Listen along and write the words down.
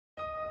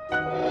Hello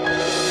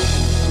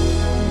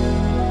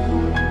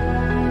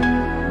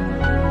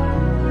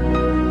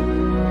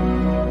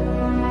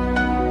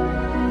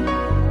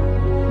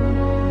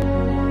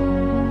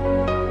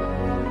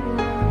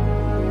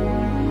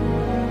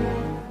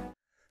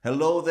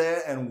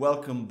there and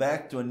welcome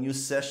back to a new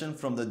session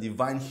from the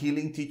Divine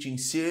Healing Teaching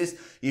Series.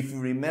 If you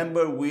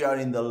remember, we are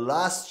in the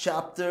last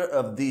chapter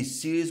of this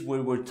series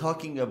where we're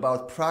talking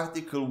about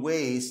practical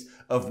ways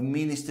of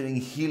ministering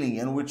healing,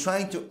 and we're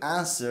trying to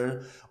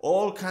answer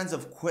all kinds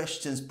of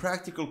questions,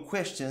 practical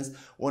questions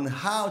on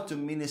how to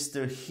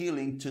minister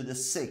healing to the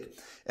sick.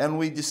 And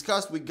we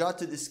got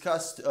to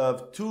discuss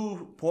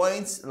 2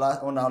 points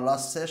on our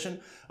last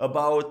session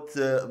about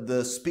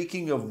the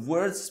speaking of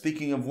words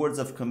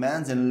of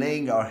commands and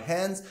laying our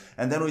hands.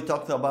 And then we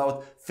talked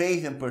about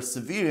faith and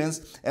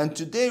perseverance. And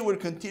today we're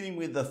continuing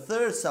with the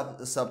third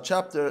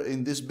sub-chapter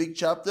in this big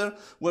chapter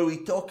where we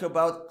talk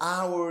about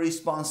our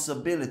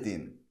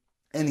responsibility.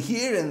 And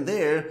here and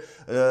there,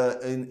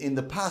 in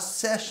the past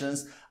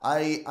sessions,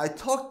 I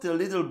talked a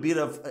little bit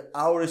of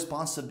our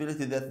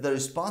responsibility, that the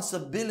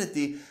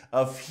responsibility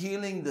of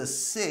healing the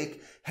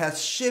sick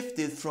has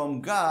shifted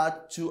from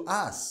God to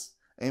us.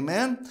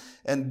 Amen?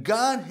 And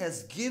God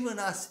has given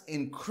us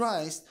in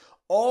Christ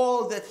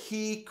all that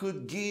He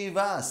could give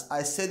us.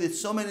 I said it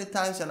so many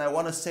times and I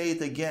want to say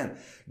it again.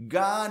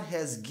 God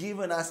has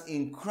given us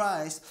in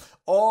Christ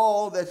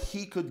all that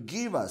He could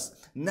give us.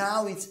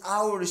 Now it's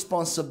our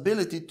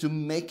responsibility to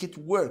make it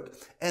work.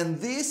 And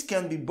this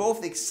can be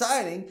both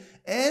exciting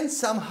and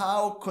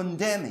somehow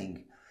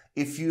condemning.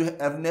 If you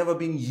have never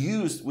been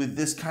used with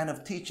this kind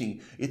of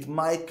teaching, it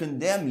might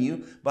condemn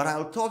you, but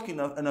I'll talk in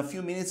a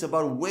few minutes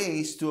about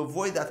ways to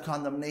avoid that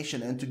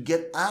condemnation and to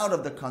get out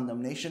of the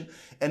condemnation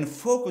and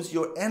focus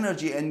your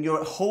energy and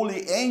your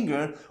holy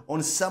anger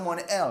on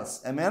someone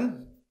else.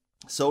 Amen?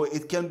 So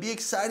it can be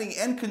exciting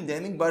and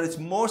condemning, but it's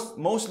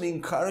mostly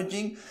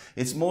encouraging.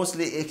 It's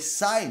mostly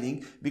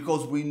exciting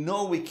because we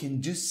know we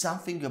can do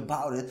something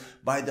about it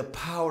by the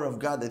power of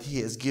God that He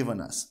has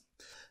given us.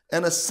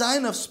 And a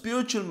sign of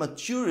spiritual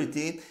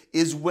maturity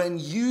is when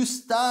you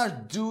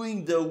start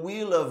doing the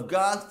will of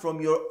God from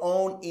your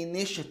own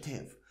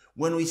initiative.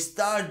 When we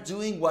start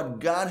doing what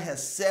God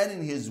has said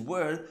in His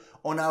Word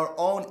on our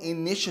own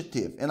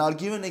initiative. And I'll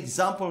give an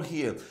example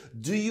here.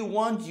 Do you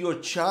want your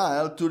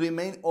child to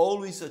remain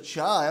always a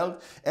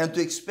child and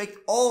to expect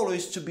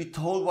always to be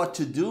told what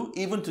to do,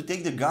 even to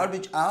take the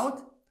garbage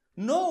out?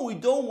 No, we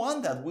don't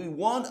want that. We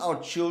want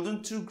our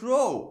children to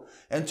grow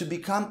and to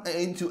become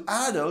into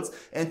adults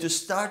and to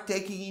start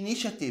taking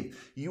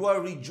initiative. You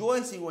are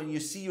rejoicing when you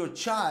see your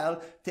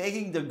child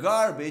taking the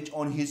garbage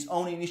on his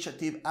own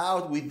initiative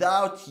out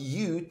without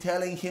you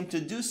telling him to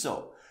do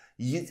so.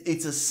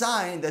 It's a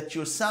sign that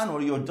your son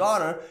or your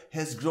daughter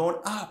has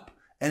grown up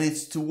and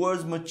it's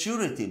towards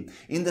maturity.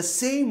 In the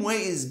same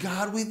way is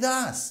God with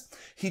us.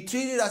 He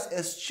treated us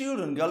as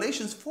children.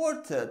 Galatians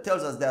 4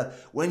 tells us that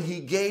when He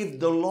gave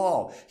the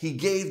law, He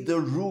gave the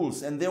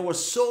rules, and there were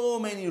so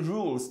many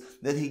rules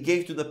that He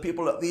gave to the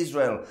people of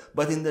Israel.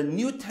 But in the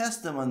New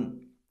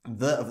Testament,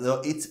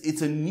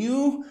 it's a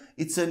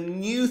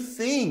new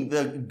thing.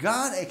 That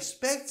God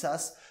expects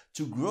us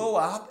to grow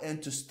up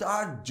and to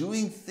start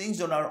doing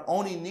things on our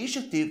own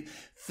initiative,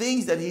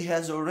 things that He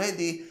has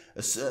already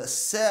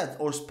said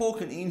or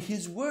spoken in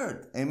His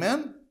Word.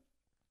 Amen?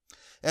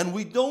 And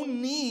we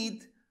don't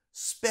need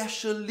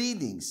special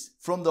leadings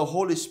from the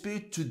Holy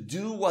Spirit to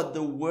do what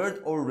the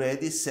Word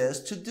already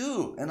says to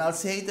do. And I'll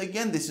say it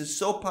again, this is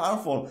so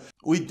powerful.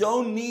 We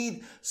don't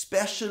need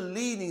special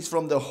leadings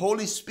from the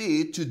Holy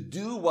Spirit to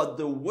do what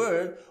the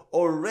Word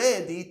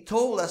already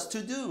told us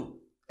to do.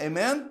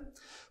 Amen?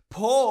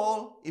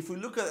 Paul, if we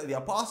look at the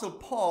Apostle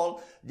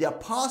Paul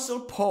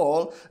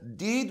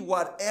did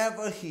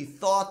whatever he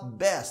thought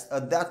best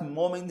at that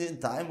moment in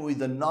time with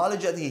the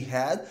knowledge that he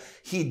had.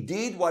 He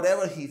did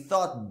whatever he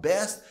thought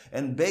best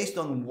and based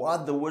on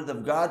what the Word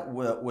of God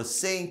was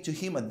saying to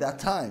him at that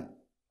time.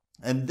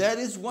 And that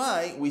is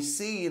why we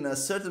see in a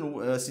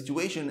certain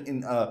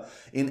situation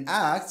in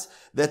Acts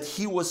that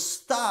he was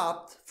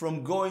stopped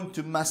from going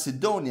to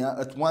Macedonia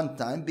at one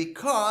time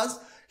because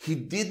he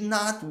did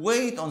not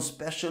wait on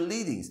special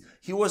leadings.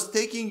 He was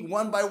taking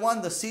one by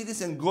one the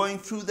cities and going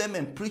through them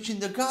and preaching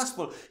the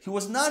gospel. He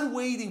was not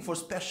waiting for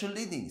special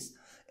leadings.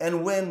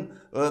 And when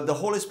the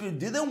Holy Spirit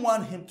didn't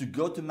want him to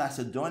go to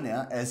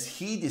Macedonia as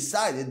he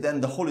decided,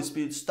 then the Holy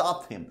Spirit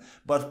stopped him.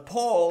 But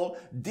Paul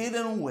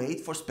didn't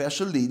wait for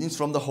special leadings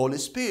from the Holy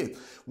Spirit.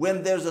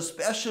 When there's a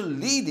special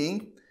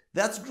leading,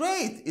 that's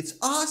great. It's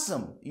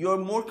awesome. You're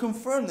more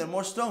confirmed and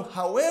more strong.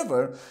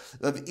 However,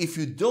 if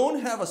you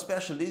don't have a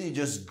special leading,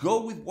 just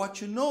go with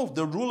what you know.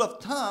 The rule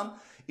of thumb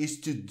is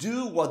to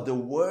do what the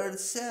Word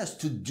says,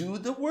 to do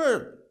the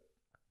Word.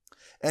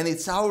 And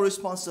it's our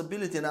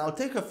responsibility. And I'll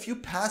take a few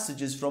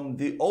passages from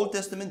the Old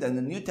Testament and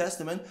the New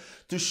Testament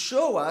to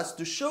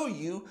show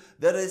you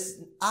that it's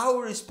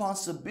our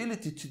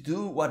responsibility to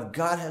do what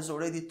God has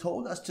already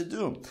told us to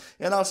do.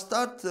 And I'll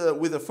start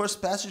with the first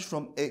passage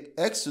from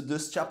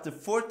Exodus chapter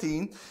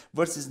 14,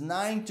 verses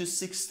 9 to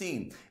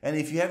 16. And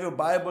if you have your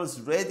Bibles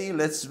ready,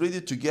 let's read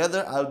it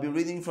together. I'll be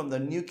reading from the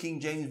New King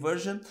James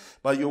Version,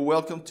 but you're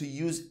welcome to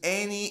use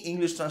any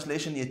English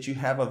translation that you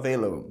have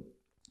available.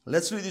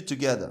 Let's read it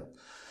together.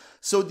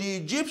 So the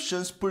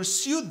Egyptians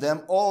pursued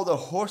them, all the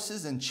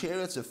horses and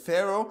chariots of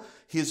Pharaoh,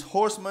 his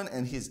horsemen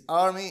and his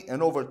army,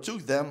 and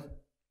overtook them,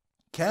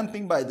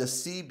 camping by the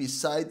sea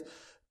beside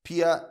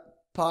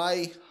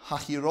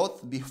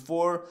Pi-Hahiroth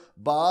before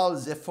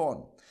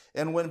Baal-Zephon.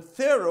 And when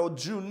Pharaoh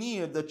drew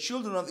near, the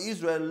children of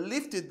Israel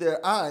lifted their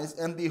eyes,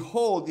 and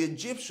behold, the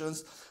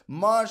Egyptians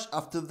marched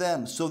after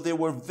them. So they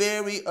were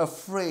very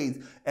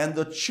afraid, and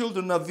the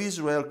children of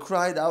Israel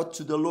cried out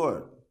to the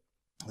Lord.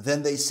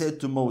 Then they said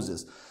to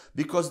Moses,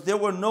 because there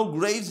were no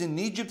graves in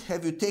Egypt,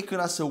 have you taken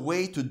us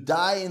away to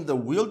die in the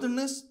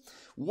wilderness?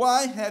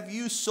 Why have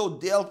you so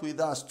dealt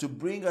with us to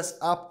bring us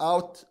up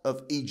out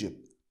of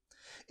Egypt?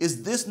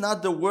 Is this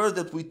not the word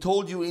that we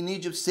told you in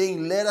Egypt,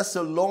 saying, let us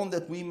alone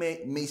that we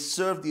may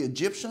serve the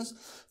Egyptians?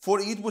 For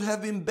it would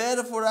have been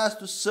better for us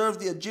to serve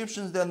the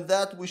Egyptians than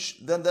that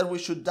we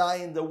should die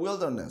in the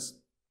wilderness.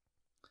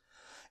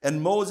 And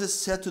Moses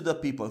said to the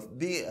people,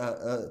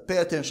 pay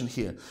attention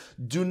here.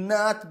 Do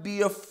not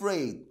be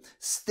afraid.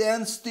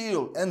 Stand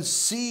still and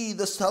see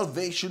the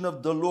salvation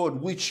of the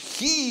Lord, which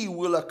he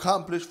will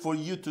accomplish for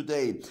you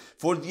today.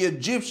 For the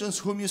Egyptians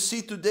whom you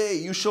see today,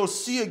 you shall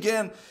see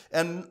again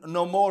and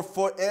no more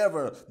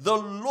forever. The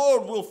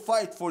Lord will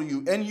fight for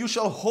you and you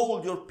shall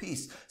hold your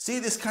peace. See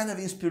this kind of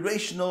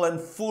inspirational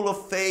and full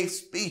of faith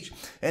speech.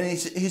 And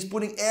he's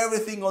putting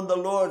everything on the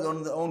Lord,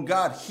 on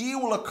God. He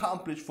will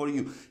accomplish for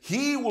you.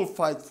 He will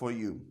fight for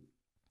you.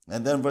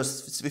 And then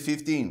verse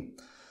 15,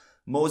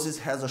 Moses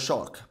has a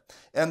shock.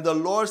 And the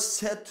Lord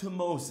said to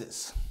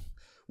Moses,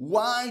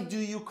 why do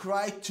you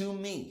cry to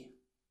me?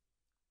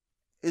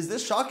 Is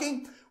this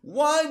shocking?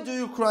 Why do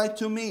you cry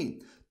to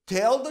me?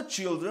 Tell the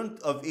children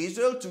of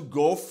Israel to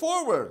go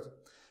forward,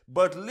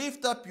 but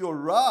lift up your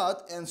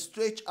rod and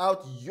stretch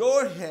out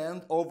your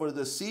hand over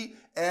the sea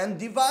and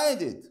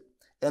divide it.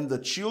 And the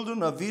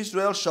children of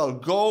Israel shall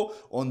go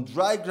on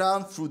dry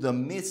ground through the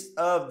midst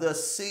of the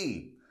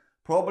sea.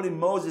 Probably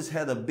Moses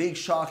had a big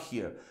shock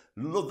here.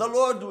 The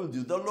Lord will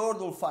do, the Lord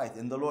will fight.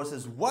 And the Lord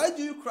says, why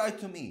do you cry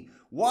to me?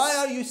 Why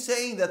are you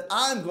saying that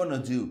I'm going to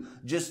do?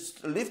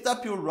 Just lift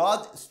up your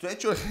rod,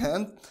 stretch your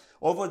hand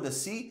over the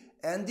sea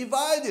and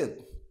divide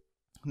it.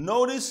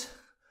 Notice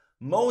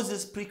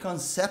Moses'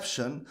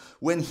 preconception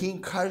when he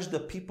encouraged the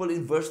people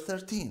in verse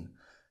 13.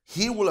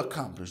 He will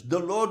accomplish. The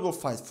Lord will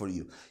fight for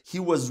you. He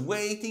was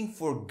waiting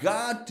for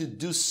God to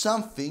do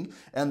something,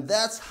 and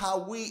that's how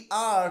we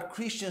are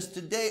Christians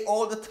today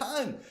all the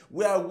time.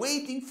 We are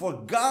waiting for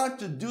God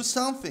to do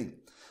something.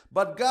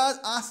 But God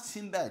asks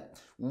him back,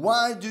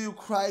 why do you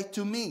cry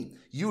to me?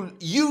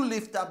 You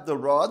lift up the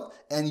rod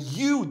and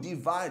you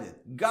divide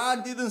it.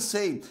 God didn't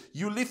say,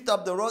 you lift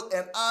up the rod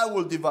and I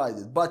will divide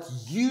it, but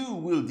you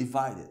will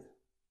divide it.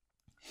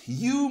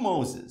 You,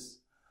 Moses.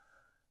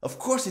 Of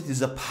course, it is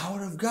the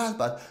power of God,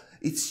 but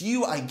it's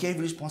you I gave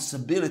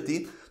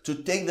responsibility to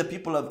take the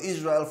people of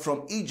Israel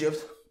from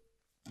Egypt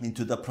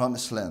into the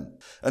promised land.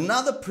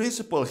 Another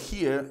principle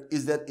here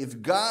is that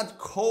if God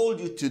called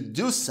you to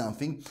do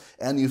something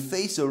and you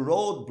face a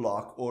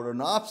roadblock or an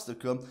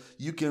obstacle,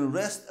 you can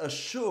rest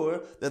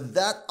assured that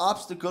that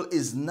obstacle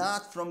is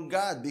not from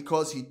God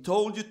because he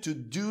told you to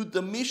do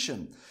the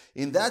mission.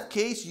 In that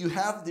case, you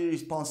have the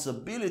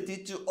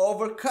responsibility to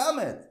overcome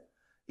it.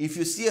 If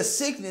you see a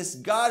sickness,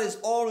 God is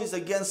always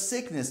against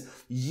sickness.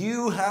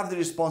 You have the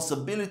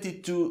responsibility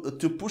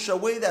to push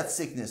away that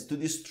sickness, to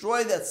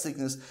destroy that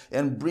sickness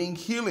and bring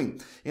healing.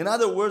 In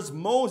other words,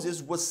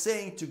 Moses was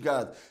saying to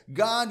God,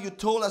 God, you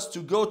told us to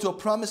go to a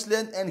promised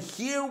land and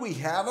here we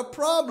have a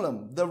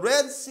problem. The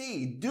Red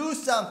Sea, do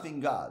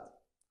something, God.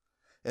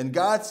 And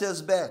God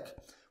says back,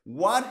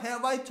 what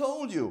have I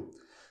told you?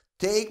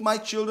 Take my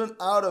children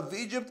out of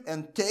Egypt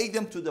and take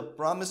them to the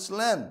promised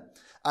land.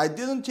 I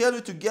didn't tell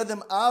you to get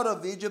them out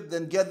of Egypt,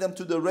 then get them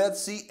to the Red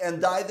Sea and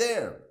die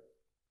there.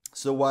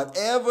 So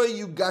whatever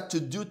you got to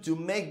do to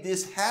make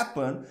this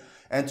happen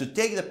and to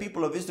take the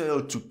people of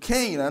Israel to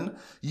Canaan,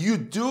 you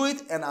do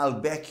it and I'll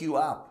back you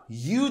up.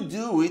 You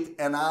do it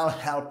and I'll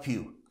help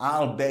you.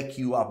 I'll back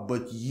you up,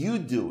 but you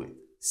do it.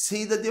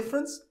 See the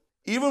difference?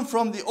 Even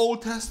from the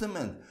Old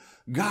Testament,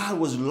 God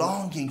was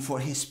longing for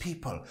his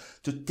people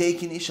to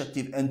take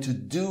initiative and to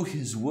do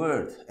his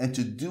word and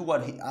to do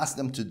what he asked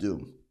them to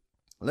do.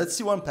 Let's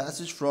see one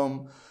passage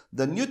from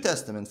the New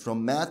Testament,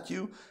 from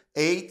Matthew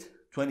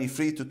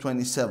 8:23 to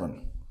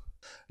 27.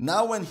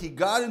 Now when he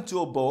got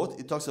into a boat,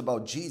 it talks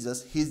about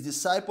Jesus, his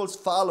disciples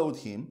followed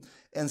him,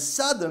 and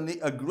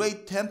suddenly a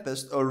great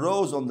tempest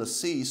arose on the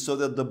sea, so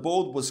that the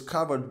boat was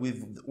covered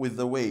with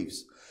the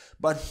waves.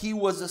 But he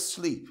was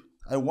asleep.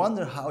 I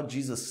wonder how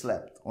Jesus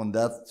slept on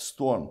that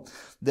storm.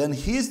 Then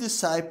his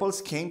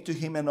disciples came to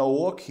him and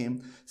awoke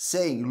him,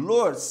 saying,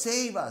 Lord,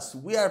 save us,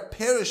 we are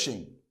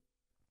perishing.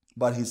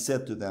 But he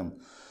said to them,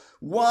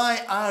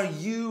 why are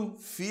you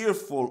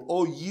fearful,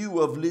 O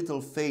you of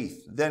little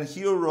faith? Then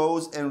he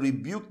arose and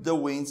rebuked the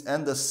winds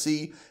and the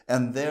sea,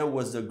 and there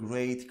was a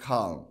great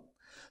calm.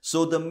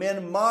 So the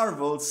men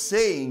marveled,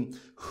 saying,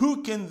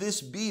 who can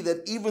this be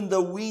that even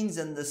the winds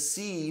and the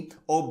sea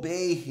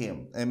obey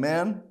him?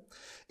 Amen.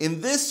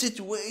 In this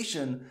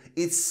situation,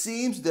 it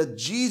seems that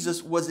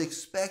Jesus was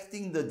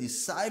expecting the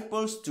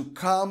disciples to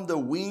calm the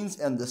winds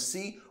and the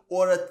sea,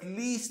 or at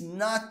least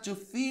not to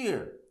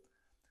fear.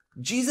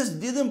 Jesus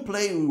didn't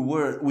play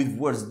with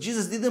words.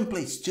 Jesus didn't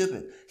play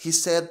stupid. He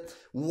said,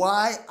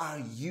 why are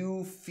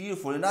you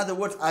fearful? In other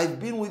words, I've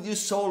been with you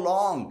so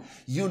long.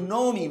 You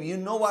know me. You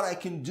know what I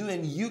can do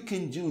and you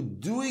can do.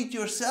 Do it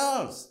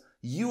yourselves.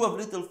 You of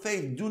little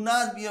faith, do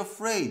not be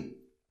afraid.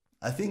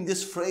 I think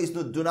this phrase,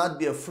 do not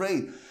be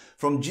afraid,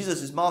 from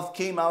Jesus' mouth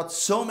came out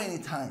so many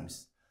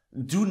times.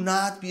 Do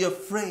not be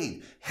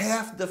afraid.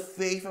 Have the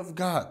faith of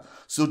God.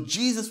 So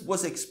Jesus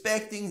was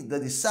expecting the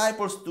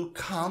disciples to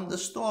calm the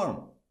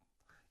storm.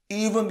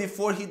 Even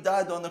before he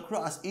died on the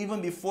cross,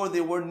 even before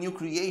they were new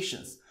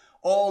creations,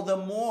 all the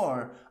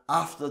more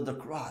after the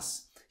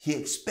cross, he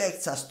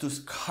expects us to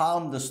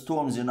calm the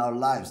storms in our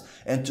lives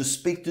and to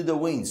speak to the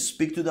winds,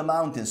 speak to the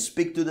mountains,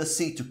 speak to the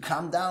sea to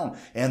come down,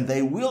 and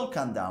they will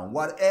come down.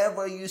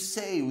 Whatever you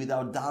say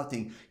without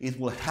doubting, it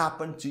will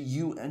happen to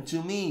you and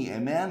to me.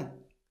 Amen.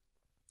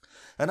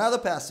 Another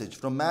passage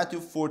from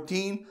Matthew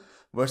 14,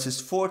 verses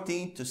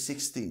 14 to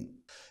 16.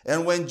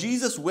 And when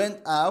Jesus went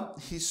out,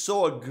 he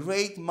saw a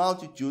great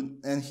multitude,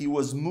 and he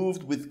was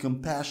moved with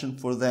compassion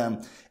for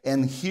them,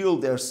 and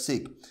healed their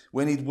sick.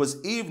 When it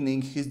was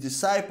evening, his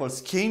disciples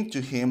came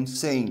to him,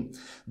 saying,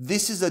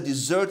 this is a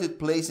deserted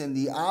place, and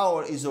the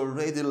hour is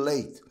already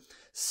late.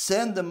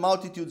 Send the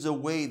multitudes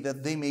away,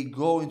 that they may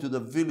go into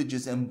the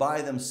villages and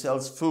buy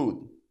themselves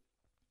food.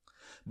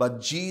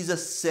 But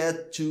Jesus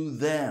said to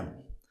them,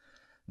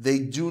 they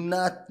do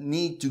not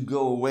need to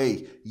go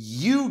away.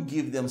 You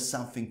give them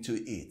something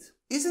to eat.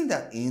 Isn't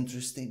that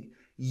interesting?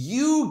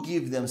 You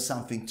give them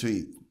something to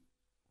eat.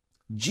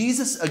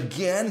 Jesus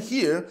again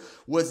here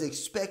was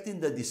expecting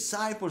the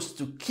disciples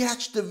to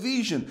catch the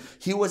vision.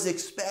 He was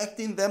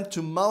expecting them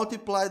to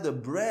multiply the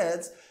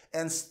breads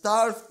and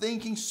start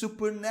thinking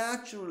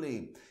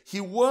supernaturally.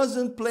 He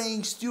wasn't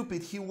playing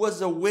stupid. He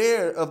was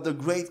aware of the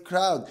great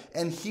crowd,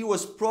 and he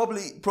was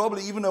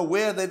probably even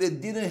aware that they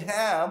didn't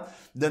have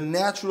the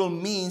natural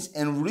means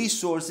and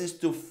resources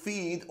to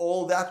feed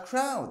all that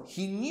crowd.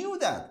 He knew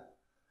that.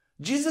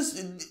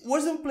 Jesus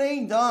wasn't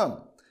playing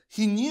dumb.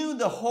 He knew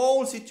the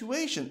whole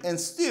situation, and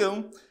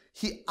still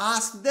he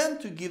asked them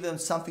to give them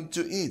something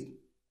to eat.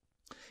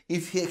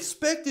 If he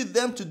expected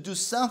them to do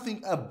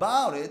something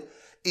about it,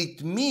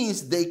 it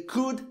means they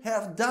could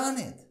have done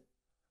it.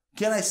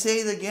 Can I say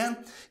it again?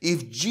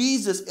 If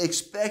Jesus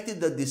expected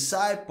the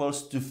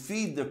disciples to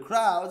feed the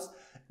crowds,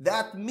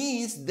 that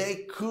means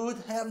they could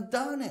have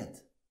done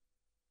it.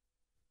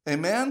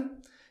 Amen?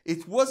 He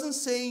wasn't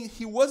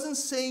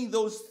saying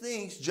those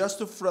things just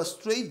to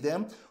frustrate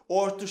them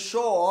or to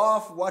show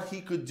off what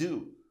he could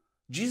do.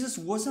 Jesus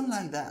wasn't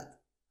like that.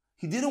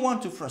 He didn't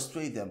want to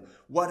frustrate them.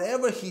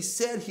 Whatever he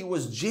said, he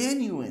was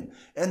genuine,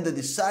 and the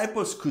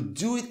disciples could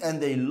do it,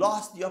 and they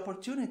lost the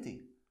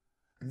opportunity.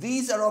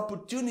 These are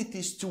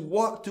opportunities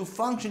to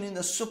function in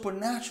the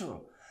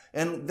supernatural.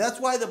 And that's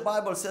why the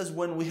Bible says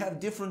when we have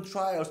different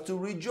trials to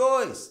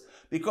rejoice,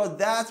 because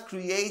that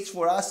creates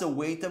for us a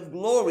weight of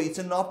glory. It's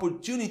an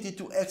opportunity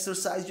to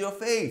exercise your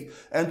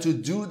faith and to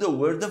do the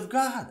word of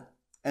God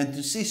and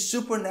to see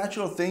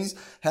supernatural things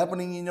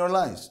happening in your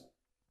lives.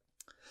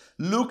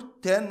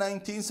 Luke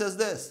 10:19 says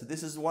this.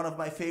 This is one of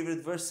my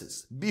favorite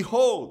verses.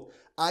 Behold,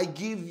 I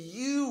give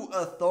you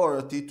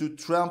authority to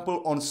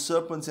trample on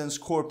serpents and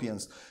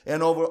scorpions,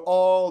 and over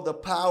all the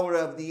power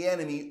of the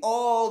enemy,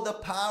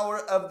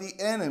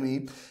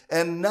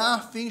 and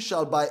nothing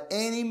shall by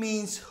any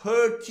means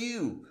hurt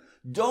you.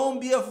 Don't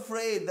be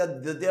afraid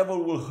that the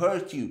devil will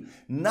hurt you.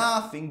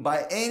 Nothing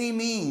by any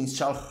means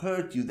shall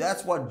hurt you.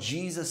 That's what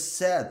Jesus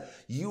said.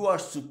 You are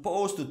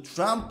supposed to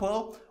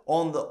trample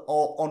on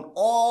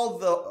all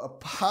the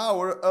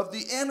power of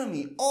the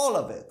enemy, all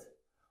of it.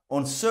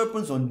 On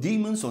serpents, on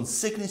demons, on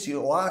sickness,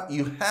 you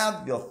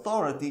have the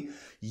authority.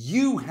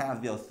 You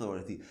have the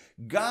authority.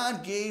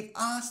 God gave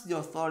us the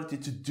authority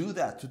to do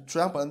that, to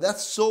trample, and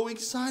that's so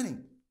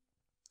exciting.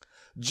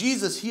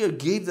 Jesus here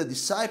gave the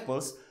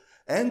disciples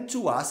and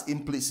to us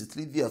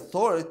implicitly the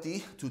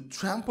authority to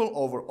trample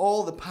over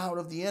all the power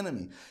of the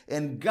enemy.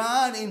 And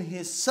God in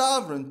his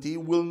sovereignty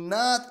will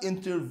not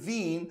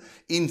intervene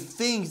in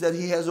things that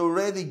he has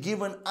already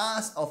given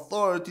us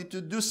authority to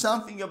do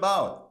something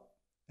about.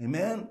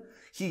 Amen?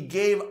 He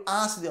gave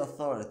us the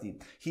authority.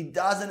 He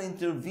doesn't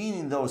intervene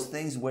in those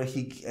things where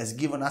he has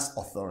given us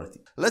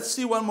authority. Let's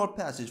see one more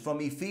passage from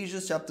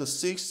Ephesians chapter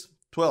 6,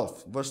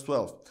 verse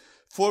 12.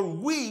 For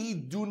we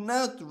do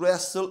not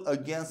wrestle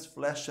against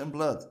flesh and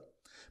blood,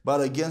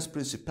 but against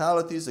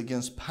principalities,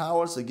 against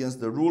powers, against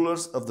the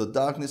rulers of the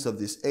darkness of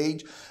this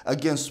age,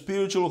 against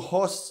spiritual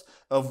hosts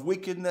of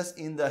wickedness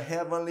in the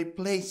heavenly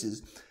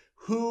places.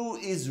 Who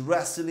is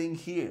wrestling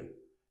here?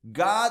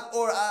 God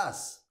or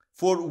us?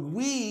 For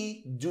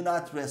we do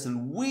not wrestle.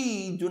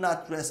 We do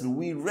not wrestle.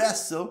 We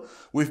wrestle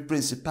with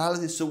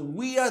principalities. So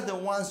we are the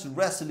ones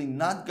wrestling,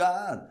 not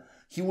God.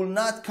 He will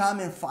not come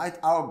and fight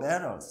our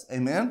battles.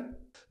 Amen?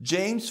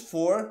 James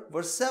 4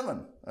 verse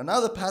 7.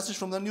 Another passage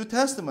from the New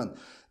Testament.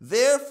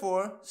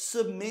 Therefore,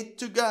 submit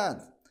to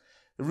God.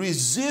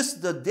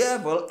 Resist the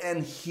devil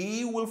and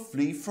he will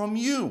flee from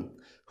you.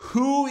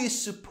 Who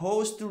is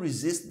supposed to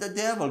resist the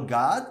devil?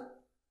 God?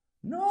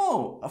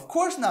 No, of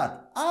course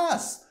not.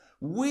 Us.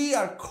 We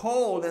are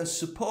called and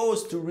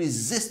supposed to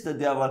resist the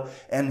devil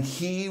and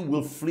he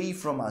will flee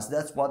from us.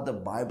 That's what the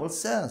Bible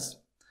says.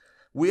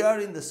 We are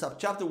in the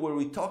subchapter where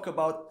we talk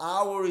about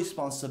our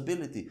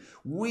responsibility.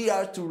 We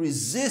are to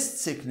resist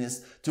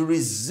sickness, to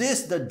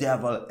resist the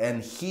devil,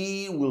 and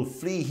he will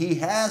flee. He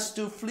has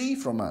to flee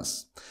from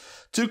us.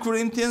 2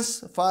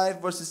 Corinthians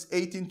 5 verses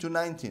 18 to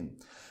 19.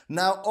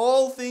 Now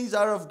all things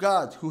are of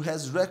God, who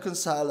has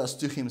reconciled us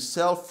to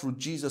himself through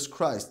Jesus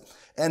Christ,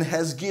 and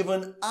has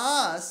given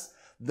us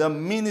the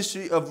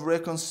ministry of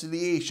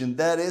reconciliation.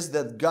 That is,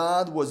 that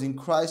God was in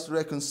Christ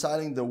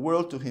reconciling the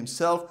world to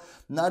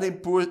himself, not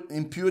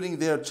imputing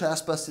their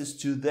trespasses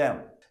to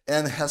them,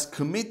 and has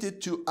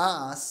committed to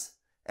us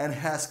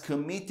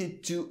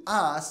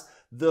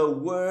the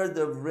word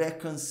of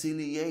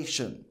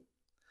reconciliation.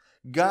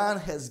 God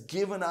has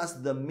given us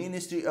the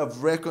ministry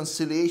of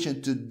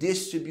reconciliation to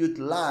distribute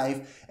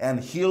life and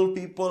heal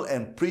people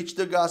and preach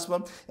the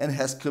gospel, and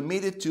has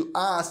committed to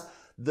us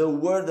the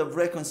word of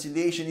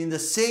reconciliation. In the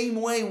same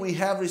way we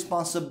have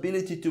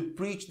responsibility to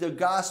preach the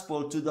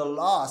gospel to the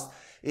lost,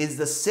 it's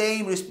the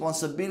same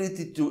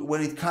responsibility to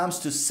when it comes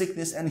to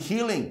sickness and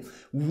healing.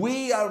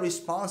 We are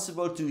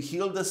responsible to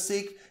heal the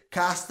sick,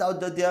 cast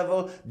out the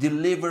devil,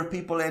 deliver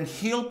people, and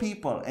heal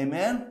people.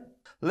 Amen?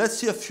 Let's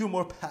see a few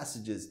more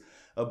passages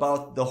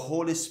about the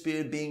Holy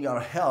Spirit being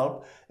our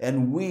help,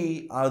 and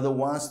we are the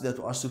ones that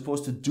are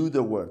supposed to do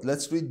the work.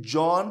 Let's read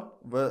John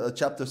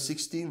chapter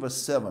 16 verse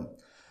 7.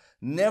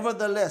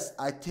 Nevertheless,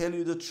 I tell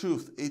you the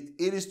truth. It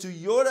is to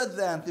your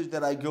advantage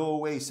that I go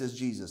away, says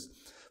Jesus.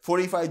 For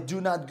if I do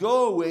not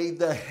go away,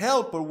 the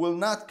Helper will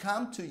not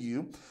come to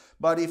you.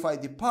 But if I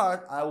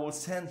depart, I will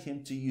send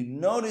him to you.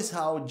 Notice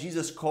how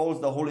Jesus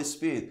calls the Holy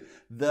Spirit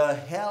the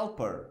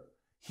Helper.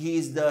 He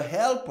is the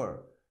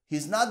Helper.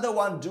 He's not the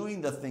one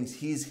doing the things.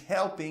 He's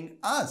helping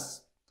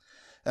us.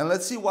 And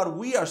let's see what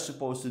we are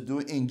supposed to do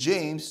in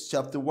James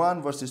chapter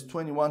 1 verses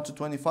 21 to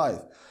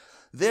 25.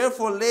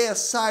 Therefore lay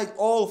aside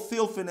all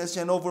filthiness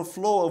and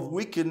overflow of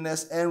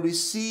wickedness, and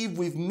receive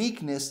with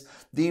meekness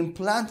the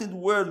implanted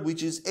word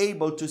which is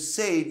able to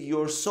save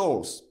your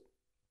souls.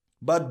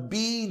 But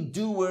be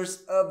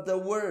doers of the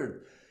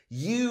word.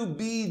 You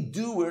be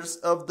doers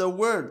of the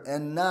word,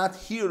 and not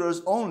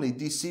hearers only,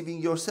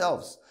 deceiving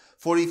yourselves.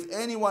 For if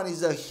anyone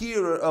is a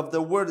hearer of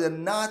the word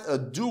and not a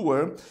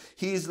doer,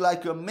 he is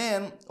like a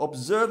man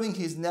observing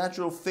his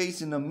natural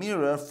face in a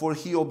mirror, for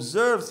he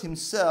observes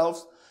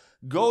himself,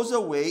 goes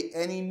away,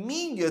 and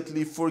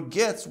immediately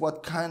forgets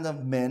what kind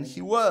of man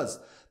he was.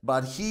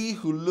 But he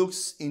who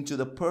looks into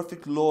the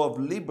perfect law of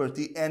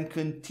liberty and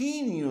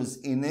continues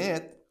in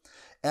it,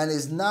 and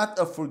is not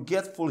a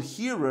forgetful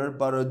hearer,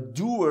 but a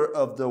doer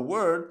of the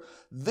word,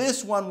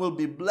 this one will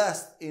be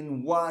blessed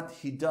in what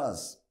he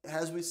does.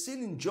 As we've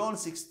seen in John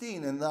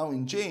 16 and now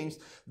in James,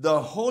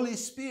 the Holy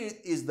Spirit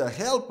is the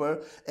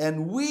helper,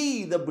 and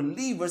we, the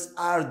believers,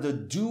 are the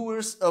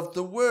doers of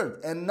the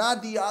word, and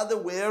not the other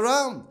way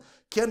around.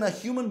 Can a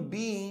human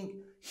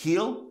being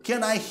heal?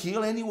 Can I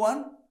heal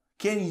anyone?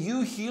 Can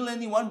you heal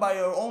anyone by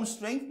your own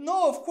strength?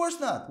 No, of course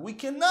not. We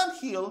cannot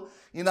heal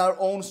in our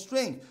own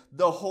strength.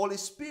 The Holy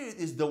Spirit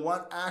is the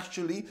one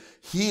actually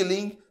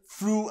healing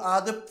through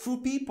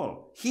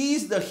people. He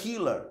is the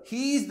healer.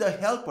 He is the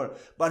helper,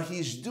 but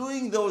he's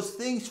doing those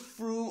things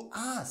through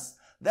us.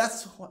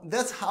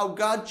 That's how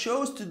God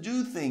chose to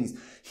do things.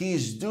 He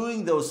is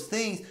doing those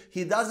things.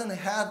 He doesn't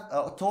have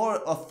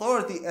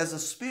authority as a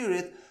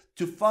spirit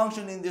to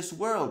function in this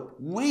world.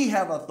 We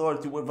have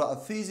authority with our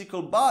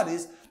physical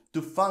bodies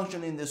to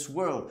function in this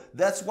world.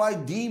 That's why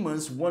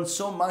demons want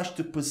so much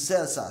to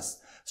possess us,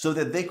 so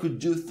that they could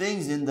do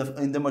things in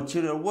the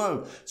material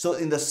world. So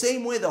in the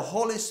same way, the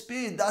Holy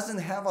Spirit doesn't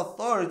have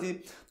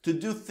authority to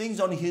do things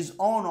on his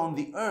own on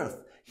the earth.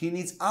 He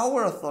needs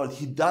our authority.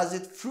 He does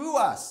it through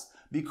us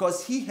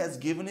because he has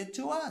given it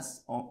to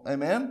us. Oh,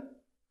 amen?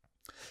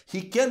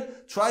 He can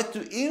try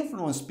to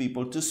influence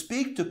people, to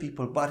speak to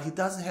people, but he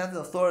doesn't have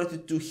the authority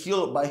to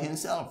heal by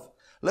himself.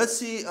 Let's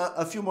see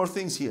a few more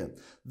things here.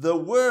 The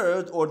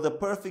word, or the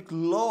perfect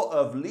law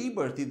of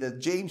liberty that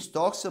James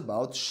talks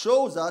about,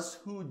 shows us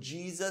who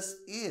Jesus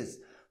is.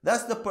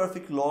 That's the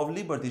perfect law of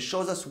liberty. It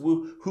shows us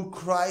who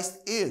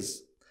Christ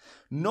is.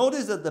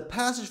 Notice that the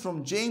passage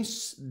from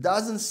James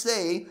doesn't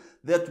say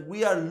that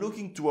we are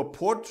looking to a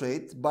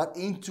portrait, but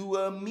into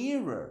a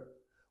mirror.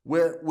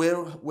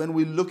 when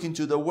we look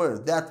into the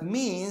Word. That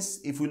means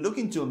if we look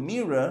into a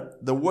mirror,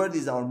 the Word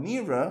is our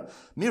mirror.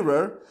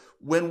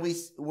 When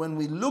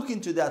we look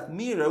into that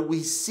mirror,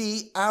 we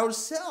see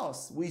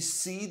ourselves. We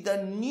see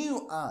the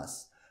new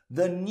us,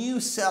 the new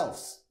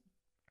selves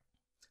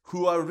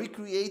who are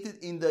recreated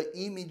in the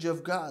image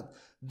of God.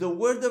 The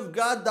Word of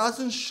God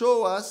doesn't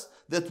show us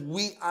that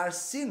we are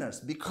sinners,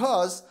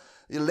 because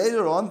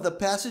later on the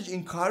passage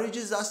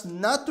encourages us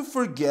not to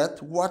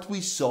forget what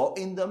we saw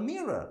in the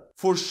mirror.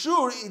 For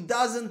sure, it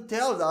doesn't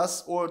tell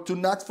us or to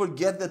not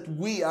forget that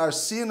we are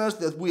sinners,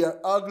 that we are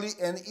ugly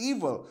and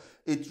evil.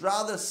 It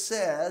rather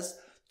says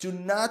to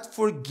not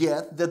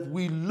forget that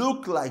we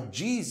look like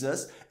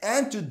Jesus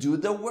and to do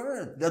the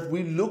Word, that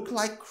we look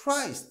like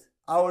Christ,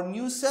 our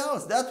new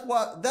selves. That's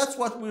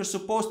what we're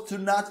supposed to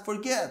not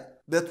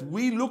forget, that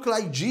we look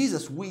like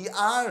Jesus. We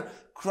are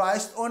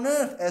Christ on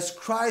earth. As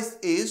Christ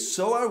is,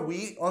 so are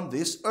we on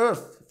this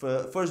earth.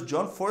 1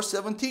 John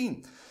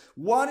 4:17.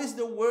 What is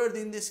the word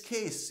in this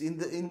case,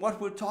 in what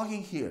we're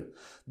talking here?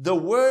 The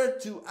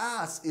word to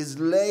us is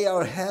lay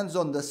our hands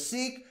on the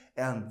sick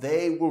and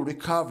they will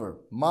recover.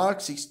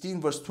 Mark 16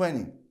 verse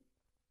 20.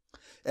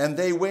 And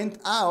they went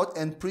out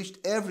and preached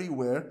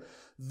everywhere,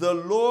 the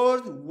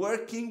Lord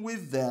working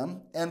with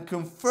them and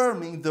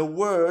confirming the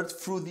word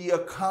through the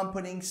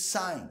accompanying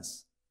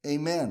signs.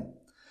 Amen.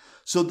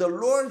 So the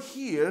Lord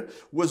here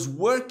was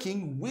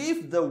working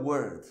with the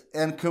word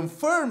and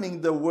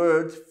confirming the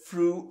word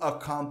through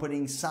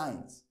accompanying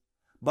signs.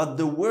 But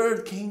the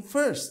word came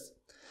first.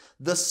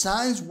 The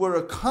signs were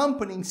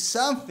accompanying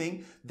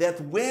something that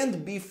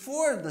went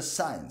before the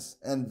signs,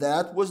 and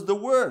that was the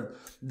word.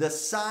 The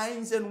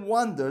signs and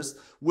wonders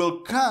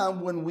will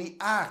come when we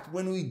act,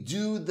 when we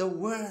do the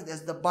word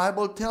as the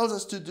Bible tells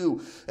us to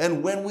do.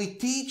 And when we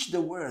teach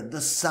the word,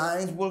 the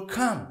signs will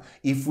come.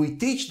 If we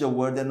teach the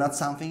word and not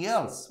something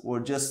else,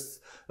 or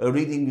just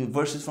reading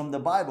verses from the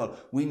Bible,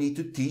 we need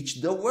to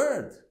teach the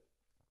word.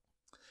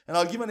 And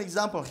I'll give an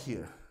example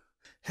here.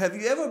 Have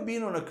you ever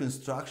been on a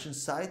construction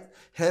site?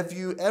 Have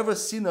you ever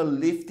seen a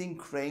lifting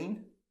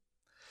crane?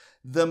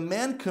 The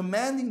man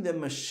commanding the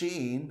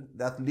machine,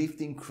 that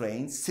lifting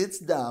crane, sits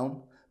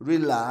down,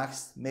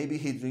 relaxed, maybe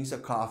he drinks a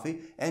coffee,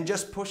 and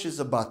just pushes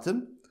a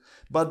button.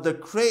 But the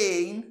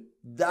crane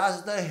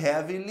does the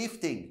heavy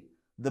lifting,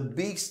 the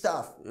big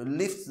stuff,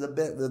 lifts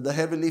the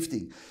heavy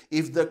lifting.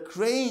 If the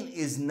crane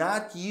is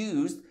not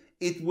used,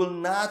 it will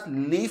not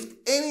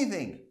lift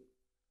anything.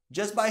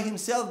 Just by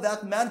himself,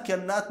 that man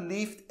cannot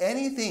lift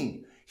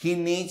anything. He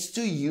needs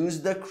to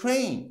use the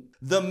crane.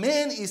 The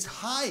man is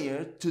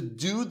hired to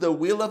do the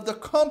will of the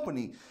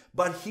company,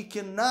 but he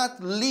cannot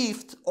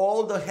lift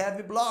all the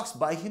heavy blocks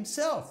by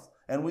himself.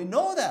 And we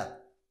know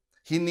that.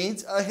 He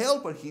needs a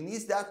helper. He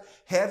needs that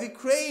heavy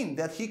crane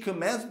that he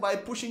commands by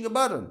pushing a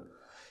button.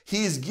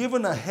 He is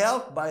given a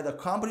help by the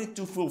company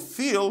to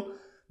fulfill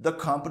the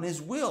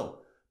company's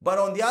will. But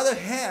on the other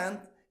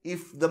hand,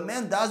 if the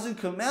man doesn't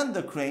command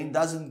the crane,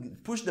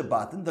 doesn't push the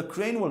button, the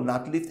crane will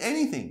not lift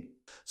anything.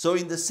 So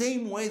in the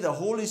same way, the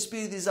Holy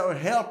Spirit is our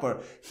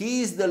helper.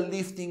 He is the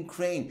lifting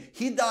crane.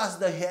 He does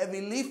the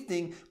heavy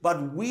lifting,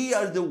 but we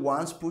are the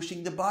ones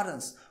pushing the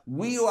buttons.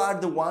 We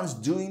are the ones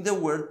doing the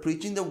word,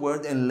 preaching the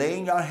word, and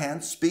laying our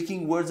hands,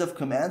 speaking words of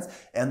commands,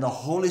 and the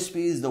Holy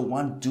Spirit is the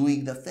one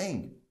doing the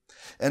thing.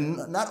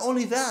 And not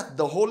only that,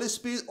 the Holy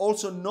Spirit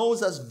also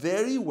knows us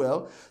very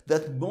well,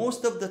 that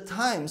most of the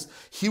times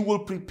He will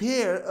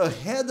prepare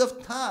ahead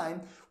of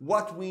time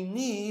what we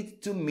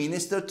need to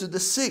minister to the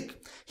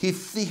sick. He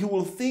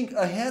will think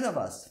ahead of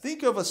us.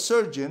 Think of a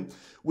surgeon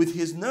with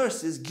his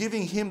nurses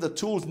giving him the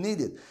tools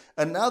needed.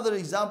 Another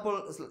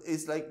example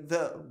is like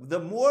the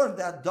more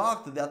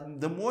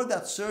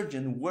that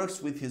surgeon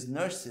works with his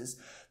nurses,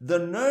 the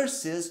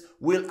nurses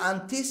will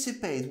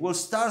anticipate, will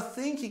start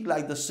thinking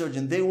like the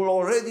surgeon. They will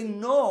already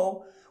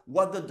know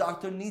what the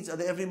doctor needs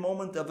at every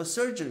moment of a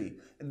surgery.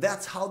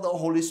 That's how the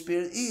Holy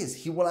Spirit is.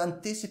 He will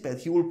anticipate.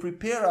 He will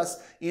prepare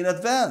us in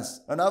advance.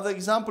 Another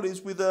example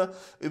is with a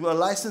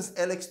licensed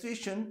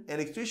electrician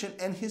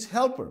and his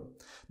helper.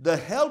 The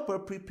helper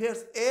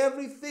prepares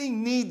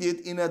everything needed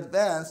in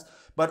advance,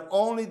 but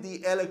only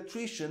the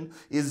electrician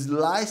is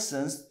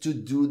licensed to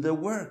do the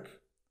work.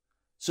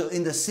 So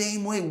in the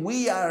same way,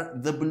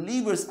 the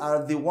believers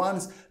are the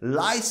ones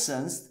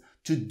licensed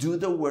to do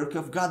the work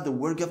of God, the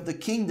work of the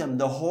kingdom.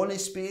 The Holy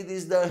Spirit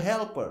is the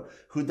helper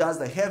who does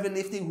the heavy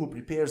lifting, who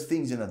prepares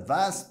things in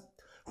advance,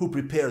 who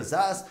prepares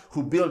us,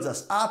 who builds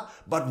us up.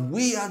 But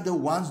we are the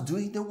ones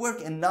doing the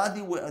work and not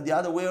the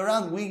other way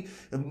around.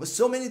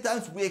 So many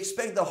times we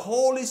expect the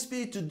Holy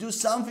Spirit to do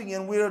something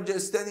and we are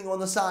just standing on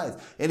the side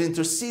and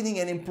interceding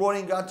and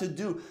imploring God to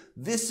do.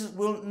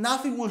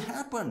 Nothing will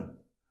happen.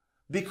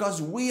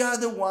 Because we are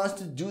the ones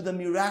to do the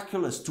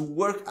miraculous, to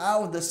work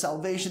out the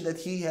salvation that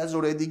He has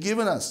already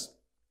given us.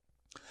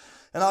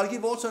 And I'll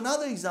give also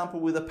another example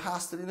with a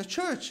pastor in a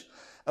church.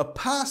 A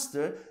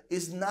pastor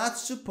is not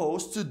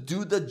supposed to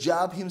do the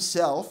job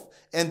himself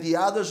and the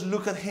others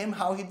look at him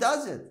how he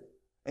does it.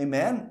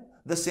 Amen?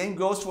 The same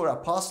goes for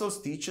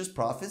apostles, teachers,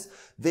 prophets.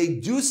 They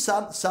do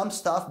some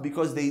stuff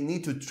because they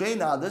need to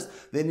train others.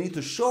 They need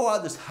to show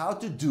others how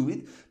to do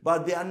it,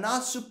 but they are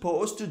not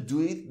supposed to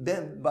do it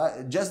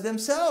by just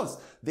themselves.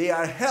 They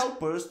are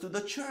helpers to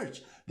the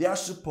church. They are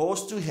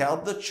supposed to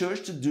help the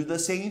church to do the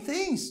same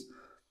things.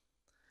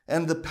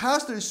 And the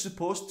pastor is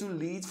supposed to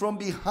lead from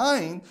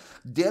behind,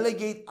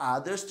 delegate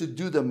others to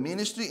do the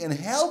ministry and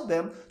help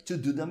them to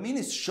do the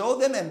ministry. Show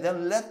them and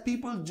then let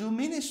people do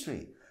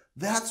ministry.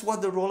 That's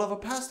what the role of a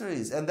pastor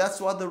is. And that's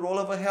what the role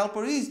of a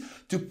helper is.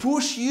 To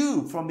push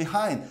you from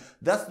behind.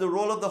 That's the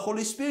role of the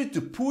Holy Spirit.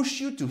 To push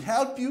you, to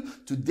help you,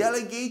 to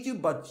delegate you.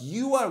 But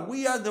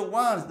we are the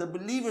ones, the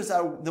believers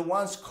are the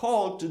ones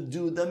called to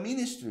do the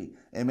ministry.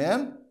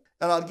 Amen?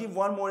 And I'll give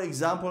one more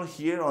example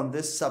here on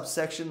this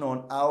subsection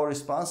on our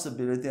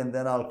responsibility, and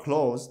then I'll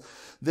close.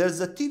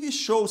 There's a TV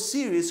show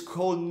series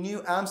called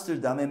New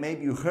Amsterdam, and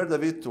maybe you heard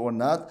of it or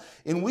not,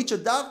 in which a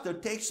doctor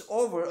takes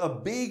over a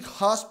big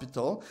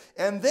hospital,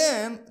 and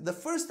then the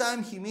first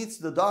time he meets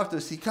the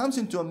doctors, he comes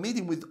into a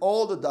meeting with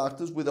all the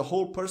doctors, with the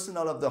whole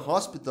personnel of the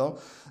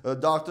hospital,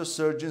 doctors,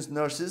 surgeons,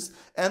 nurses,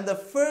 and the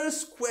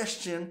first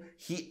question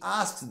he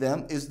asks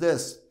them is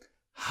this: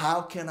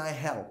 how can I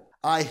help?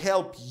 I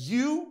help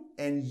you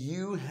and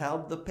you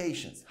help the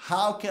patients.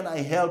 How can I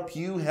help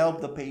you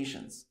help the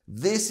patients?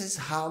 This is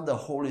how the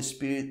Holy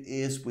Spirit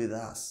is with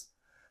us.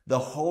 The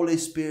Holy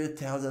Spirit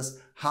tells us,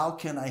 how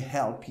can I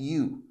help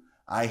you?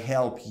 I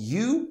help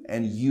you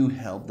and you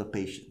help the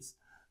patients.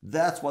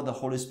 That's what the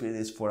Holy Spirit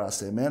is for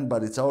us, amen?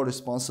 But it's our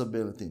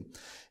responsibility.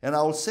 And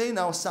I will say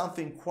now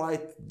something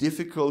quite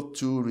difficult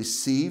to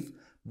receive,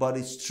 but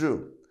it's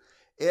true.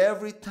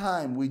 Every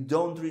time we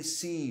don't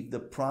receive the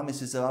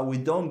promises of God, we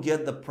don't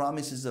get the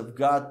promises of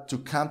God to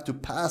come to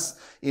pass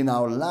in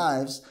our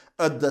lives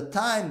at the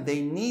time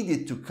they need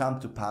it to come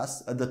to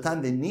pass, at the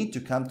time they need to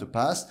come to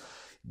pass,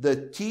 the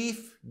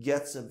thief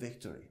gets a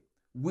victory.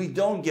 We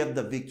don't get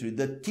the victory.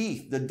 The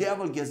thief, the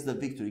devil gets the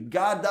victory.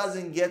 God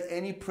doesn't get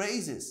any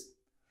praises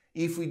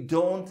if we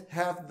don't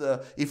get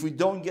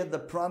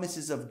the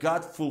promises of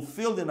God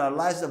fulfilled in our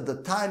lives at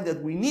the time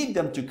that we need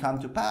them to come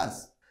to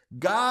pass.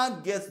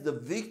 God gets the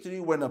victory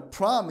when a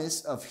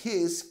promise of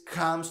His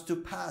comes to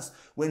pass.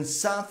 When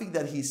something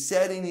that He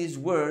said in His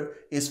word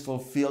is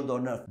fulfilled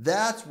on earth.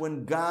 That's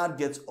when God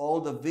gets all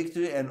the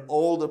victory and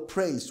all the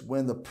praise,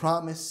 when the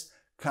promise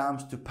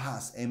comes to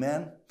pass.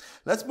 Amen?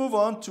 Let's move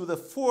on to the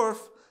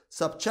fourth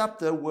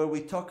subchapter where we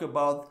talk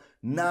about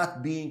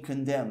not being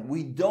condemned.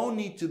 We don't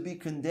need to be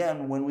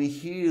condemned when we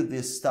hear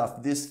this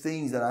stuff, these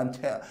things that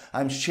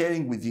I'm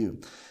sharing with you.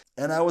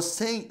 And I was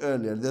saying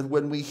earlier that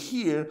when we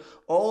hear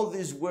all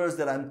these words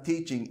that I'm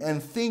teaching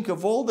and think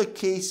of all the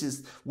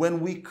cases when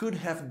we could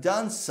have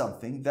done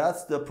something,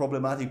 that's the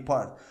problematic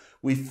part.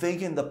 We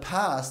think in the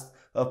past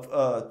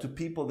to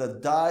people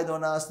that died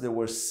on us, that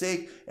were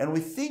sick, and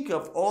we think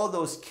of all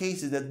those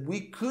cases that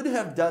we could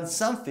have done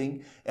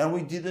something and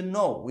we didn't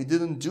know. We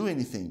didn't do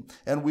anything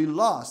and we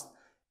lost.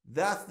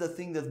 That's the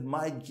thing that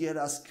might get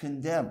us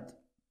condemned.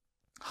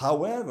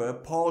 However,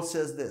 Paul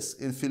says this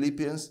in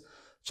Philippians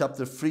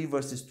chapter 3,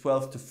 verses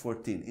 12 to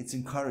 14. It's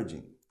encouraging.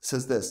 It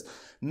says this: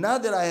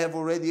 not that I have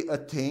already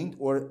attained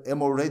or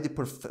am already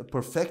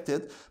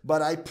perfected,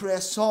 but I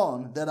press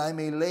on that I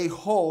may lay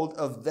hold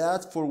of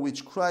that for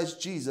which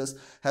Christ Jesus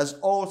has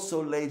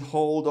also laid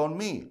hold of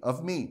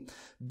me.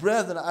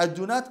 Brethren, I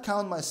do not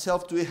count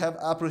myself to have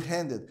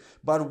apprehended,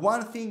 but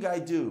one thing I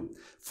do,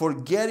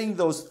 forgetting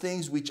those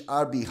things which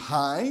are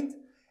behind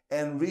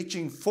and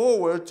reaching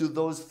forward to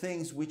those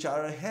things which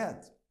are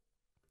ahead.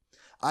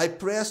 I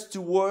press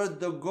toward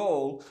the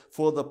goal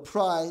for the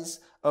prize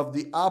of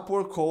the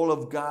upward call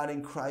of God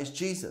in Christ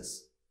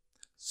Jesus.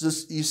 So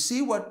you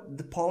see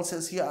what Paul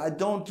says here? I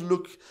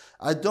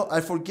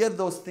forget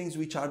those things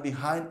which are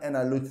behind and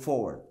I look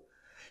forward.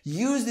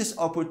 Use this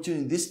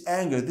opportunity, this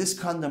anger, this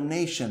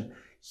condemnation.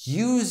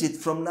 Use it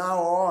from now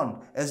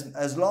on,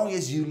 as long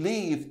as you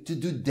live, to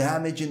do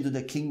damage into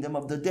the kingdom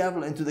of the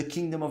devil, into the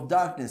kingdom of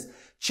darkness.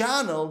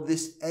 Channel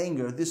this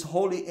anger, this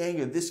holy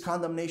anger, this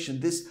condemnation,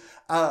 this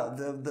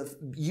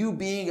you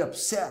being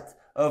upset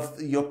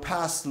of your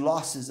past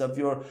losses, of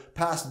your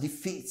past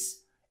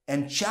defeats,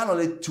 and channel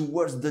it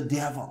towards the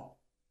devil.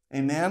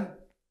 Amen?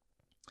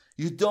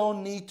 You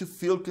don't need to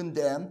feel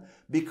condemned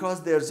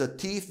because there's a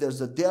thief,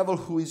 there's a devil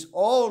who is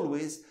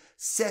always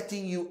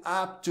setting you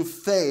up to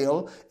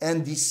fail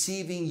and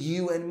deceiving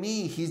you and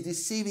me. He's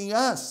deceiving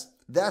us.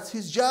 That's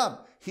his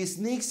job. He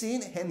sneaks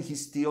in and he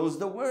steals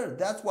the word.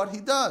 That's what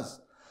he does.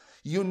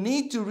 You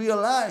need to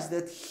realize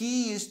that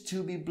he is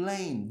to be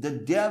blamed. The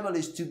devil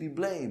is to be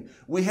blamed.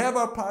 We have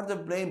our part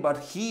of blame, but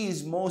he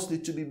is mostly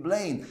to be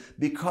blamed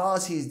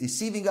because he is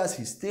deceiving us.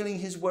 He's stealing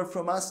his word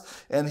from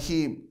us, and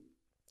he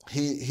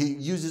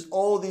uses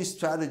all these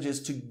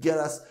strategies to get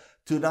us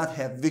to not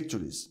have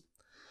victories.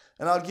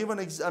 And I'll give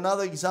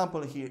another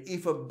example here.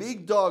 If a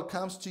big dog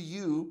comes to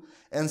you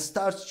and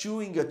starts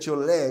chewing at your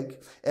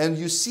leg and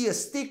you see a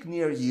stick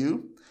near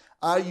you,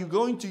 are you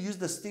going to use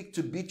the stick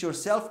to beat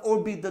yourself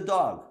or beat the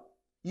dog?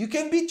 You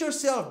can beat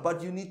yourself,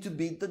 but you need to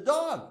beat the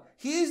dog.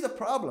 Here's the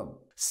problem.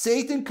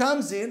 Satan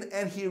comes in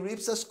and he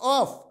rips us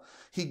off.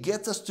 He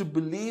gets us to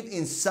believe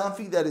in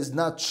something that is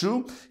not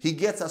true. He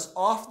gets us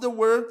off the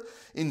word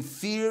in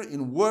fear,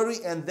 in worry,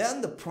 and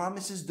then the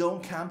promises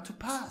don't come to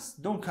pass.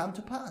 Don't come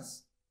to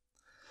pass.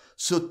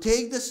 So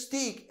take the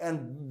stick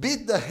and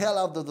beat the hell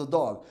out of the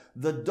dog.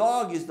 The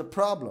dog is the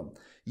problem.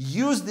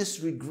 Use this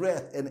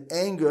regret and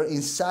anger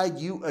inside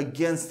you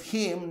against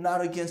him,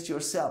 not against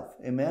yourself.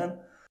 Amen?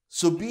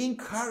 So be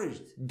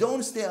encouraged.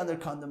 Don't stay under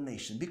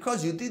condemnation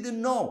because you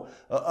didn't know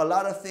a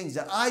lot of things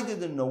that I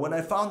didn't know. When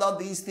I found out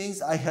these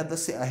things, I had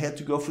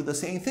to go through the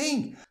same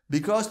thing.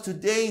 Because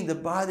today in the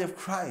body of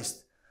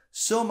Christ,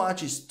 so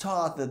much is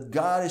taught that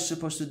God is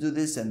supposed to do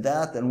this and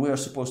that, and we are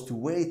supposed to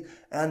wait,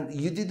 and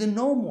you didn't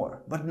know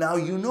more. But now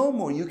you know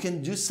more. You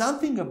can do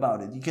something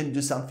about it. You can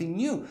do something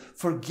new.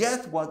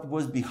 Forget what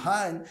was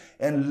behind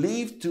and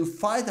live to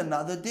fight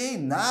another day.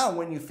 Now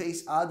when you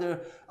face other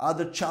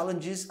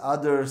challenges,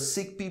 other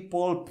sick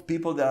people,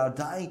 people that are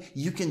dying,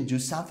 you can do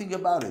something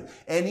about it.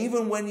 And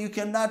even when you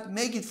cannot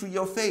make it through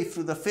your faith,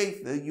 through the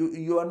faith,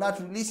 you are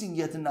not releasing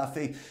yet enough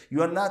faith.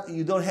 You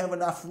don't have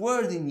enough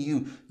word in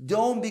you.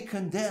 Don't be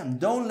condemned.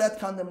 Don't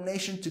let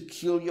condemnation to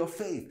kill your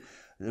faith.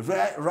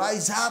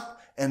 Rise up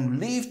and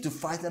live to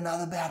fight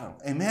another battle.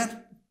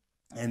 Amen.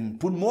 And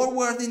put more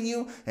word in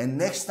you, and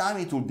next time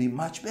it will be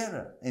much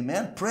better.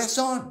 Amen. Press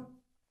on.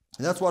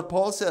 That's what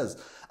Paul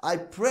says. I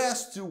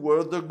press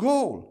toward the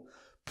goal.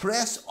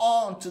 Press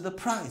on to the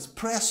prize.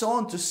 Press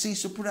on to see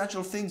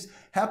supernatural things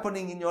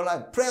happening in your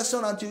life. Press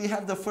on until you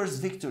have the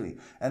first victory.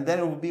 And then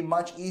it will be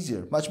much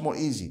easier, much more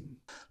easy.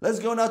 Let's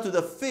go now to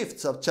the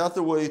 5th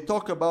subchapter where we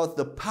talk about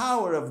the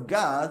power of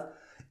God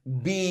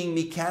being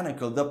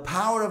mechanical. The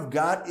power of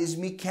God is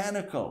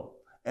mechanical.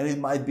 And it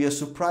might be a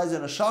surprise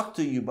and a shock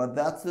to you, but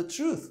that's the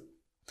truth.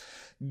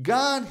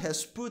 God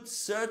has put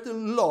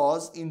certain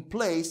laws in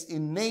place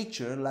in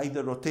nature, like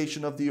the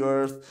rotation of the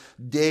earth,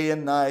 day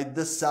and night,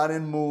 the sun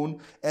and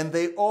moon, and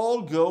they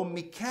all go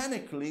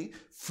mechanically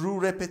through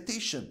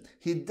repetition.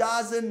 He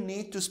doesn't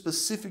need to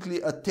specifically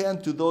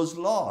attend to those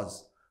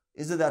laws.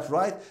 Isn't that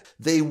right?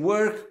 They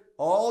work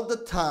all the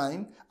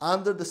time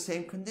under the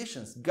same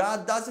conditions.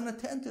 God doesn't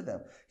attend to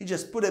them. He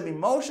just put them in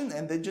motion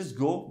and they just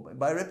go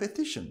by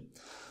repetition.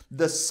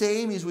 The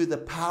same is with the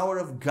power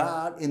of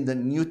God in the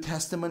New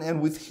Testament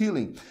and with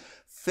healing.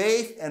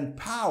 Faith and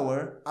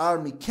power are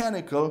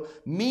mechanical,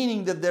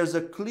 meaning that there's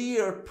a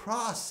clear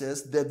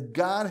process that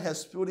God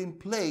has put in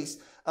place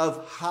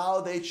of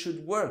how they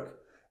should work.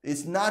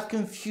 It's not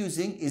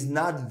confusing, it's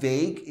not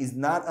vague, it's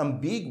not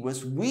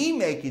ambiguous. We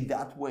make it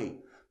that way.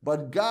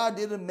 But God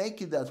didn't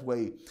make it that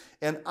way.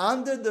 And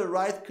under the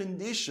right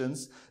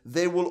conditions,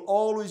 they will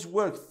always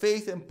work.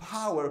 Faith and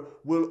power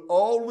will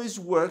always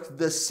work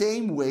the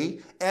same way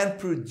and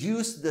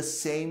produce the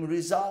same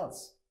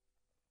results.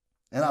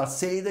 And I'll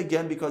say it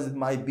again because it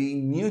might be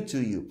new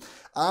to you.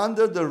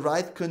 Under the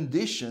right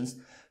conditions,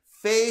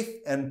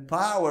 faith and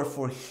power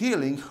for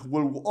healing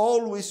will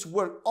always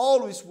work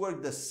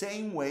the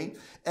same way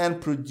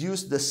and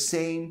produce the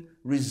same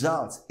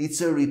results.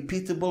 It's a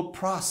repeatable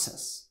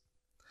process.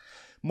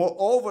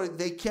 Moreover,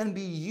 they can be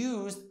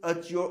used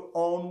at your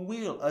own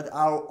will, at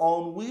our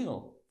own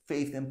will,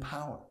 faith and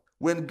power.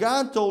 When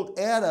God told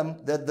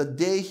Adam that the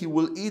day he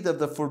will eat of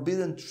the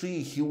forbidden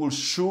tree, he will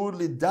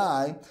surely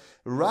die,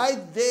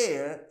 right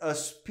there, a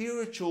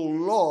spiritual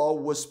law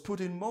was put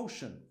in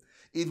motion.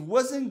 It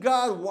wasn't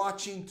God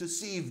watching to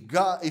see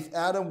if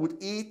Adam would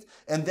eat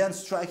and then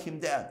strike him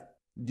dead.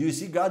 Do you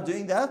see God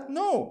doing that?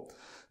 No.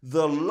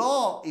 The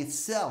law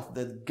itself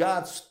that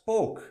God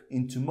spoke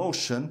into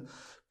motion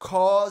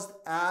caused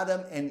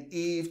Adam and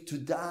Eve to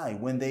die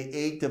when they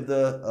ate of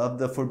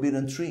the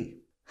forbidden tree.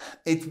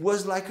 It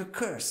was like a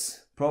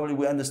curse. Probably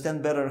we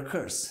understand better a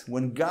curse.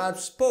 When God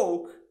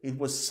spoke, it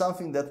was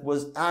something that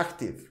was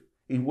active.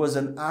 It was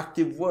an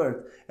active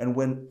word. And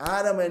when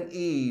Adam and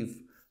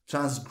Eve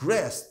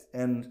transgressed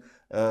and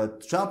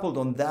trampled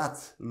on that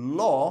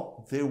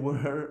law, they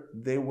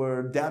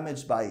were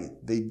damaged by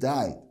it. They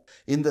died.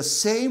 In the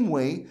same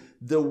way,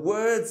 the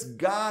words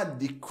God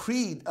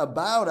decreed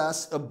about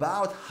us,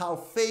 about how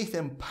faith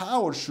and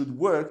power should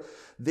work,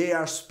 they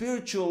are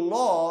spiritual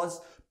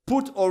laws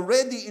put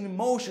already in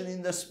motion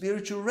in the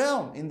spiritual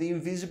realm, in the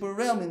invisible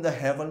realm, in the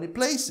heavenly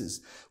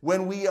places.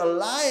 When we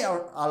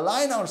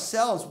align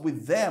ourselves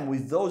with them,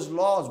 with those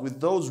laws,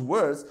 with those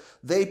words,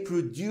 they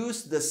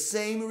produce the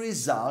same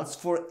results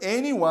for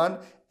anyone,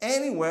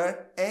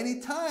 anywhere,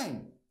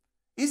 anytime.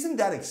 Isn't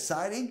that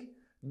exciting?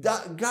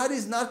 God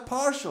is not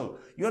partial.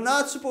 You're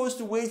not supposed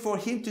to wait for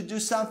Him to do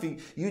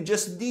something. You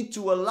just need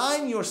to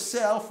align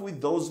yourself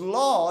with those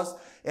laws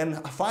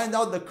and find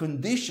out the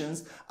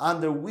conditions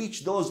under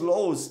which those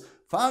laws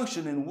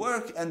function and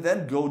work, and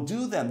then go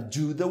do them.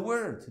 Do the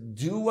word.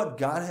 Do what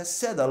God has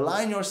said.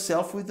 Align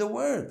yourself with the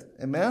word.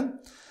 Amen?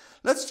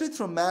 Let's read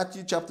from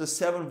Matthew chapter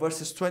 7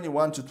 verses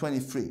 21 to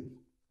 23. It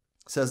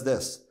says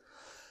this: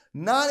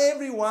 Not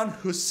everyone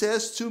who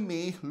says to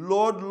me,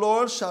 Lord,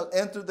 Lord, shall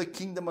enter the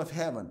kingdom of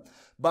heaven,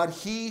 but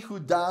he who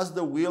does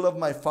the will of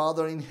my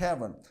Father in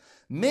heaven.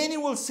 Many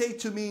will say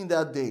to me in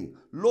that day,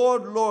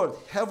 Lord, Lord,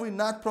 have we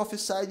not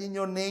prophesied in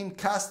your name,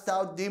 cast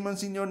out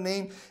demons in your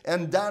name,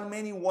 and done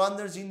many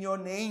wonders in your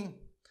name?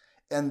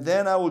 And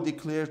then I will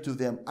declare to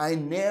them, I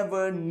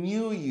never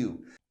knew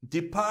you.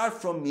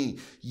 Depart from me,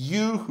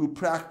 you who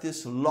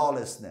practice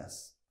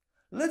lawlessness.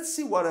 Let's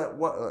see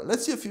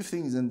let's see a few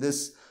things in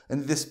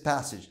this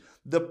passage.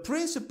 The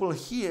principle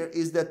here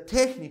is that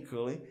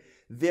technically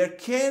there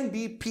can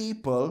be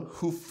people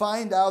who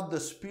find out the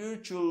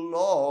spiritual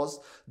laws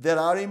that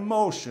are in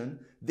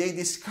motion. They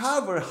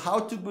discover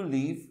how to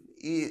believe,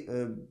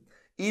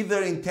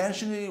 either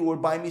intentionally or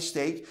by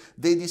mistake.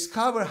 They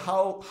discover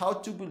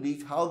how to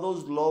believe, how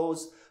those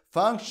laws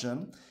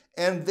function,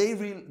 and they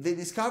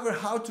discover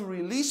how to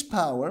release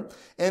power,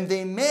 and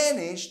they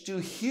manage to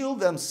heal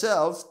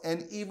themselves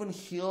and even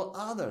heal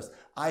others.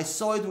 I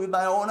saw it with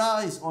my own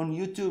eyes on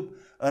YouTube.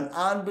 An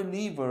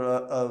unbeliever,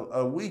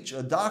 a witch,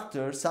 a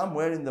doctor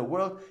somewhere in the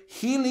world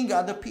healing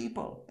other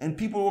people. And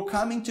people were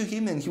coming to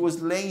him and he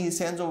was laying his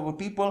hands over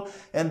people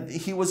and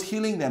he was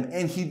healing them.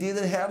 And he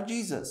didn't have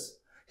Jesus.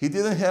 He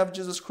didn't have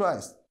Jesus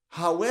Christ.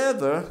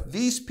 However,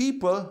 these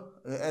people,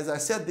 as I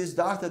said, this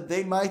doctor,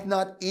 they might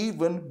not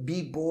even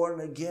be born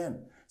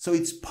again. So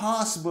it's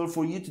possible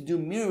for you to do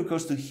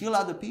miracles to heal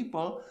other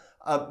people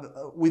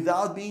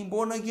without being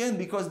born again,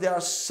 because there are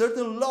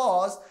certain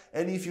laws,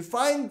 and if you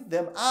find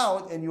them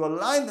out and you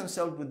align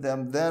themselves with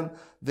them, then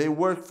they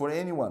work for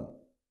anyone.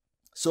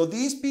 So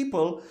these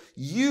people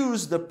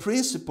use the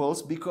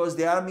principles because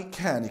they are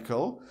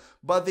mechanical,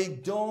 but they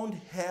don't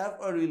have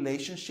a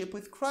relationship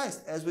with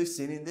Christ, as we've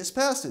seen in this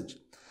passage.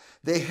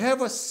 They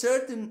have a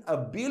certain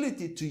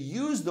ability to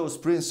use those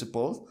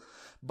principles,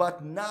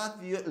 but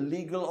not the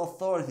legal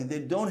authority. They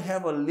don't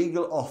have a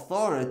legal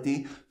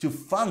authority to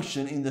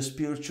function in the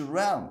spiritual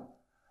realm,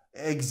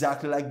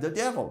 exactly like the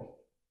devil.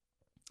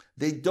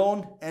 They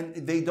don't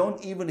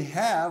even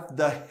have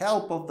the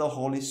help of the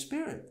Holy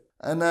Spirit.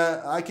 And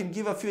I can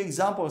give a few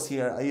examples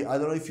here. I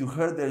don't know if you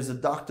heard, there's a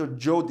Dr.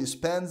 Joe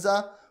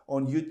Dispenza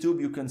on YouTube.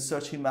 You can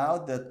search him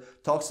out,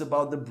 that talks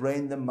about the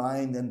brain, the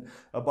mind, and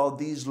about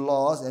these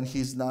laws, and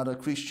he's not a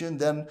Christian.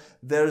 Then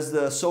there's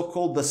the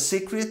so-called The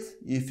Secret.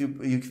 If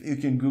you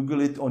can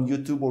Google it on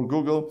YouTube or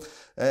Google,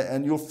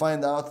 and you'll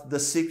find out The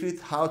Secret,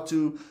 how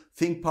to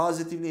think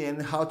positively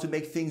and how to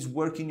make things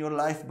work in your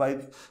life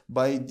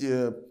by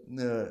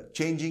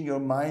changing your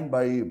mind,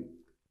 by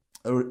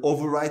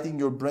overwriting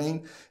your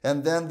brain.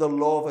 And then the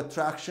law of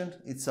attraction,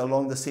 it's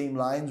along the same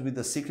lines with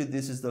The Secret.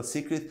 This is The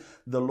Secret,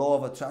 the law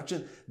of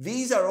attraction.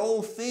 These are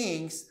all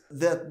things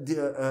that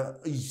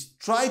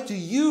try to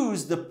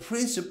use the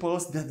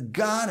principles that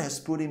God has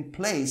put in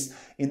place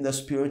in the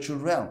spiritual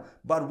realm,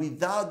 but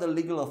without the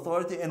legal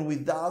authority and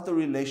without the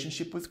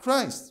relationship with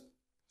Christ.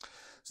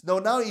 So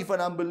now if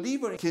an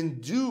unbeliever can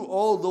do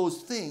all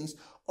those things,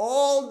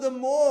 all the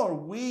more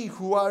we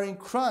who are in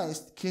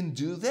Christ can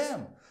do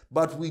them.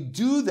 But we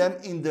do them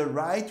in the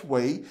right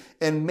way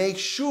and make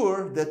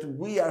sure that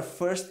we are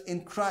first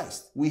in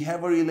Christ. We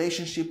have a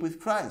relationship with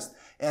Christ.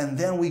 And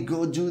then we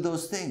go do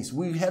those things.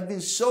 We have been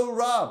so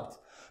robbed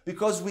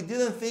because we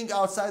didn't think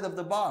outside of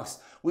the box.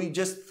 We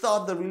just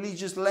thought the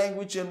religious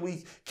language and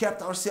we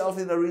kept ourselves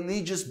in a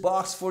religious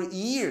box for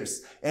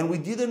years. And we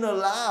didn't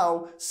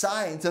allow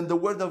science and the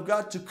Word of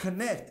God to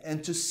connect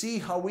and to see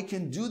how we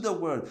can do the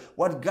Word,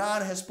 what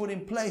God has put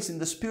in place in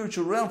the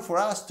spiritual realm for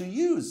us to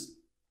use.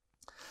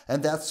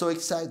 And that's so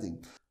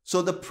exciting.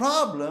 So the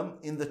problem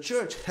in the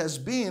church has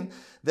been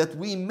that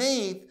we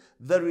made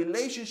the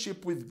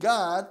relationship with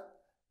God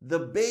the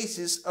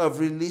basis of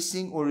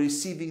releasing or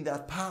receiving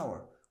that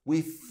power.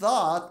 We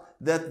thought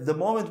that the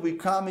moment we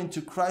come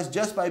into Christ,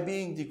 just by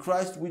being in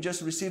Christ, we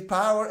just receive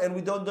power and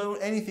we don't do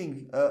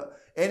anything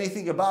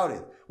about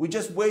it. We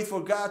just wait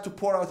for God to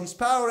pour out His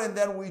power and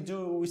then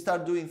we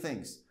start doing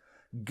things.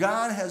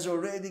 God has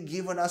already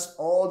given us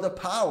all the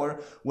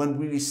power when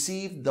we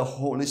receive the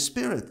Holy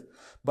Spirit.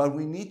 But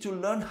we need to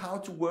learn how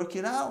to work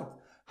it out,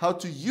 how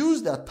to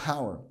use that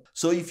power.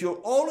 So if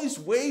you're always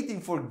waiting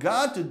for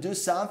God to do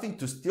something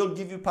to still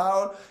give you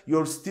power,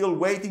 you're still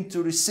waiting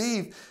to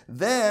receive,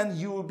 then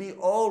you will be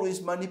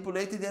always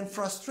manipulated and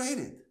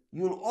frustrated.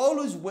 You'll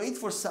always wait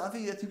for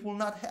something that it will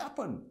not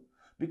happen,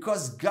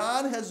 because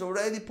God has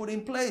already put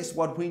in place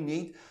what we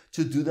need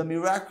to do the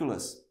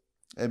miraculous.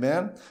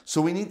 Amen. So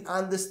we need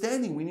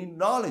understanding, we need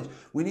knowledge,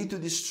 we need to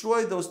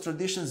destroy those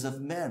traditions of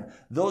men,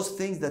 those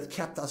things that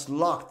kept us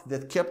locked,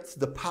 that kept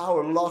the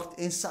power locked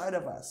inside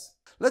of us.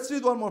 Let's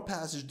read one more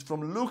passage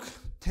from Luke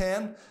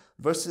 10,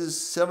 verses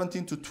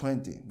 17 to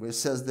 20, where it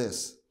says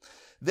this.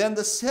 Then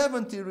the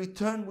 70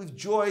 returned with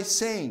joy,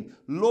 saying,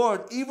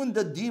 Lord, even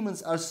the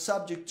demons are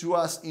subject to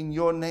us in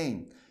your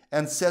name.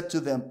 And said to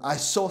them, I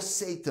saw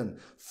Satan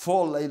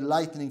fall like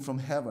lightning from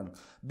heaven.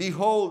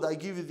 Behold, I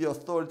give you the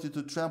authority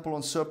to trample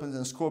on serpents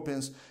and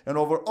scorpions and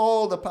over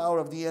all the power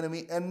of the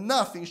enemy, and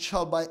nothing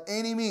shall by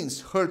any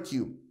means hurt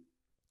you.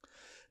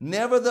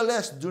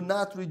 Nevertheless, do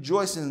not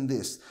rejoice in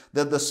this,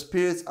 that the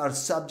spirits are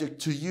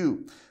subject to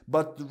you,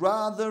 but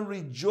rather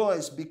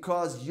rejoice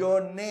because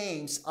your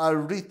names are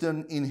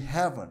written in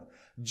heaven.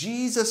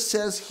 Jesus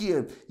says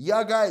here,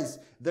 yeah guys,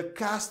 the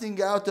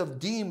casting out of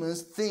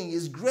demons thing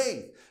is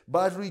great,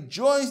 but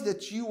rejoice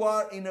that you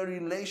are in a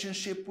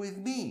relationship with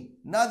me.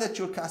 Not that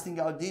you're casting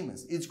out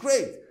demons. It's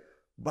great,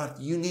 but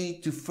you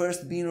need to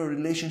first be in a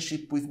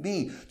relationship with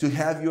me to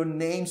have your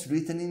names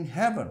written in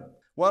heaven.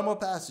 One more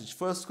passage,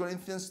 1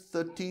 Corinthians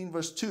 13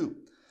 verse 2.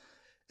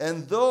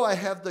 And though I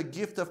have the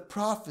gift of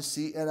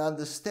prophecy and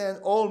understand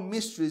all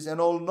mysteries and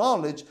all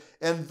knowledge,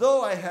 and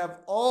though I have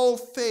all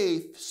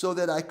faith so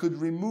that I could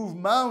remove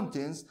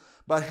mountains,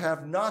 but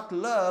have not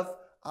love,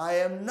 I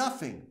am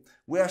nothing.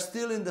 We are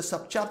still in the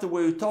subchapter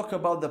where we talk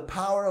about the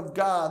power of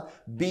God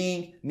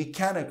being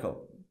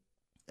mechanical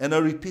and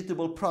a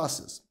repeatable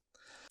process.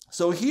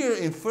 So here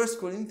in 1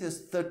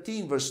 Corinthians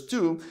 13 verse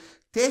 2,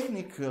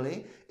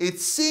 technically it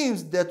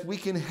seems that we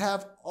can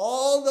have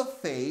all the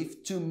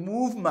faith to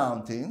move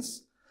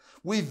mountains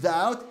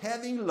without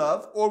having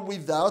love or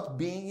without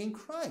being in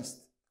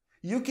Christ.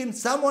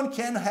 Someone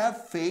can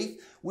have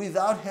faith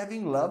without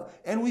having love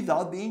and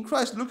without being in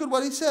Christ. Look at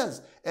what he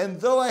says.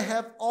 And though I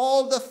have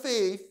all the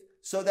faith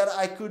so that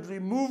I could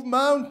remove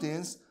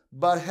mountains,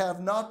 but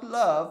have not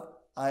love,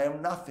 I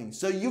am nothing.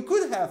 So you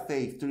could have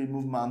faith to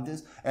remove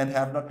mountains and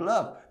have not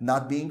love,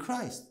 not be in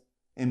Christ.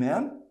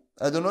 Amen?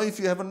 I don't know if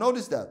you ever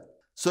noticed that.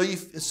 So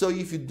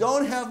if you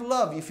don't have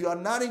love, if you are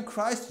not in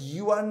Christ,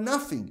 you are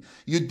nothing.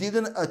 You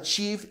didn't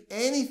achieve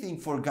anything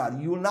for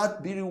God. You will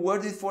not be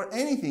rewarded for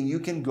anything. You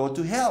can go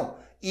to hell.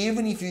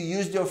 Even if you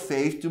used your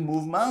faith to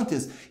move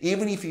mountains.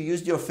 Even if you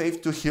used your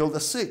faith to heal the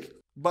sick.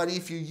 But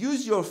if you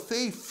use your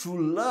faith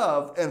through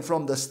love and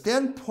from the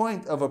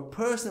standpoint of a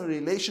personal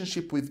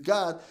relationship with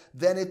God,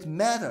 then it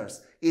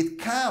matters. It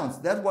counts.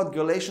 That's what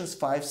Galatians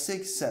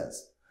 5:6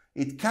 says.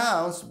 It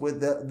counts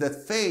with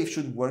that faith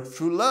should work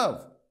through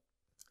love.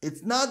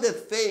 It's not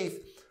that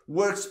faith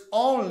works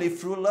only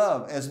through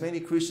love, as many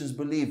Christians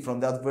believe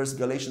from that verse,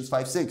 Galatians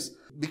 5:6.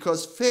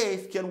 Because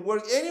faith can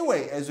work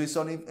anyway, as we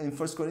saw in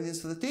 1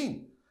 Corinthians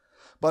 13.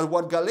 But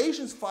what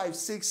Galatians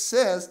 5:6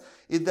 says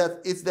is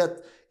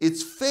that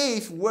it's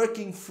faith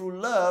working through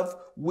love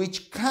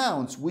which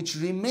counts, which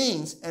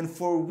remains, and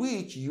for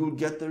which you'll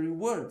get the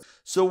reward.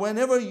 So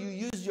whenever you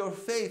use your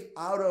faith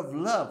out of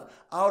love,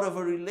 out of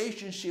a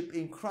relationship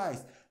in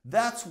Christ,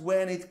 that's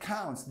when it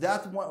counts.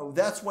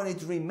 That's when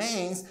it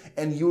remains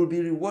and you'll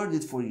be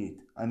rewarded for it.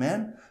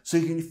 Amen? So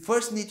you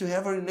first need to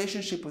have a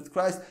relationship with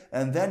Christ,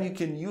 and then you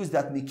can use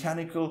that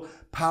mechanical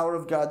power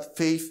of God,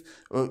 faith,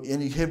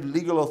 and you have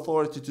legal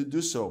authority to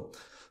do so.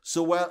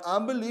 So while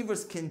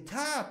unbelievers can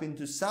tap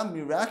into some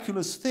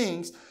miraculous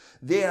things,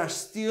 they are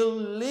still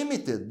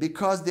limited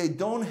because they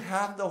don't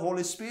have the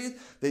Holy Spirit.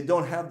 They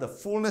don't have the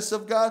fullness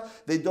of God.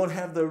 They don't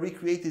have the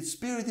recreated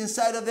spirit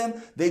inside of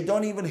them. They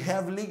don't even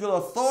have legal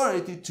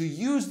authority to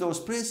use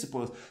those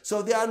principles.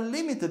 So they are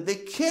limited. They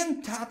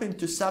can tap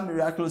into some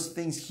miraculous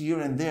things here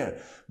and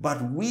there.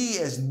 But we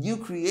as new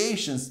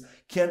creations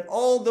can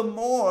all the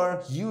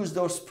more use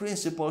those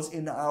principles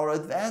in our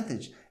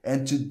advantage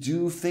and to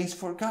do things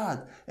for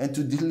God and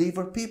to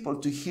deliver people,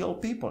 to heal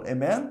people.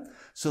 Amen?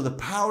 So the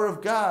power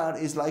of God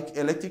is like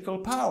electrical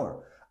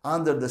power.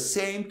 Under the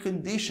same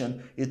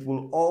condition, it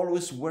will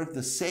always work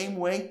the same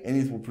way and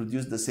it will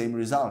produce the same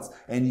results.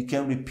 And you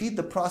can repeat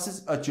the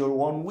process at your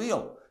own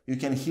will. You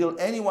can heal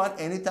anyone,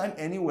 anytime,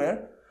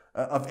 anywhere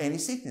of any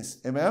sickness.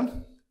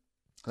 Amen?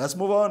 Let's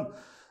move on.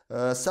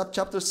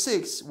 Subchapter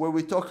 6, where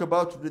we talk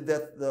about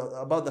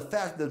the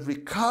fact that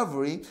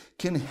recovery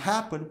can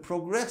happen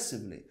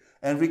progressively.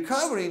 And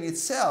recovery in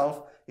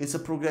itself is a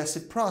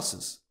progressive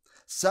process.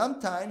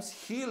 Sometimes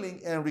healing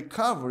and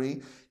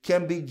recovery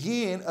can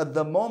begin at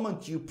the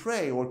moment you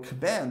pray or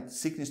command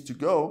sickness to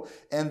go,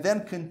 and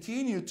then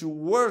continue to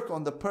work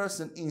on the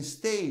person in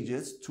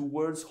stages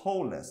towards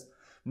wholeness.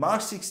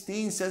 Mark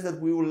 16 says that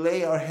we will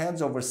lay our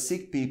hands over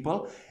sick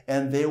people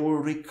and they will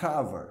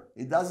recover.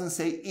 It doesn't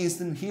say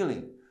instant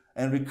healing.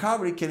 And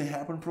recovery can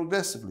happen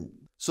progressively.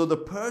 So the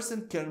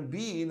person can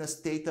be in a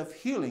state of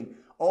healing,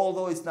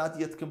 although it's not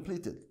yet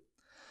completed.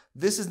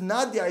 This is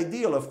not the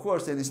ideal, of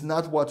course, and it's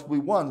not what we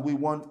want. We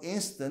want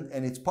instant,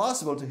 and it's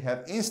possible to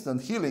have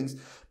instant healings,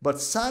 but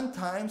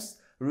sometimes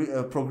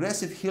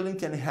progressive healing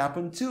can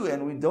happen too,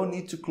 and we don't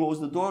need to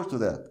close the door to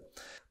that.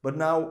 But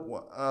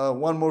now,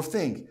 one more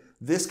thing.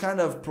 This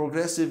kind of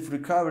progressive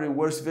recovery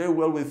works very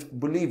well with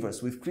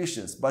believers, with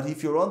Christians. But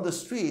if you're on the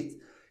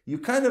street, you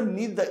kind of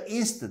need the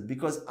instant,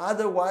 because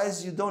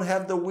otherwise you don't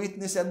have the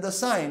witness and the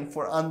sign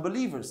for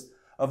unbelievers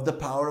of the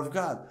power of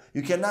God.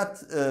 You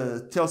cannot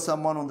tell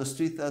someone on the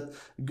street that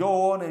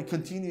go on and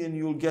continue and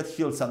you'll get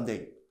healed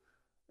someday.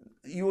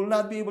 You will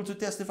not be able to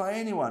testify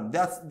anyone.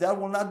 That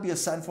will not be a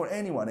sign for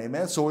anyone.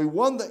 Amen. So we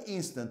want the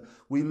instant.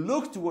 We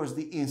look towards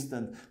the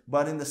instant,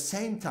 but in the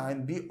same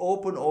time, be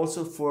open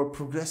also for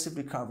progressive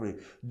recovery.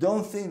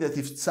 Don't think that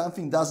if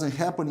something doesn't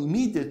happen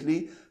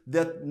immediately,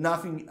 that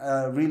nothing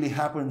really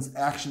happens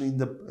actually in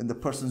the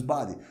person's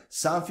body.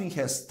 Something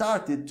has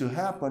started to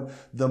happen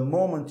the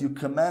moment you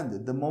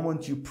commanded, the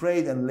moment you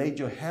prayed and laid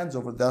your hands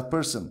over that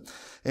person.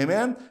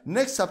 Amen.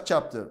 Next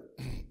subchapter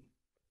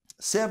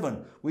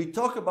 7, we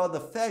talk about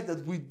the fact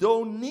that we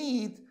don't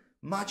need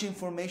much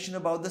information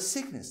about the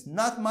sickness.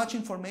 Not much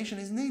information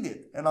is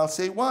needed. And I'll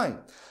say why.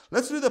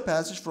 Let's read a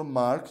passage from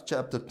Mark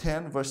chapter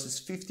 10, verses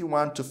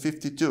 51 to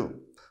 52.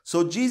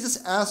 So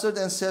Jesus answered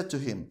and said to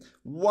him,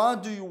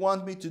 "What do you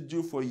want me to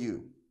do for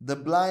you?" The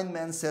blind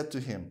man said to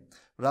him,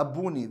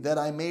 "Rabboni, that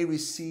I may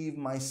receive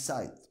my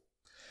sight."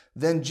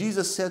 Then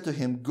Jesus said to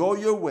him, "Go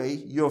your way,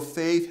 your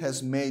faith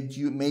has made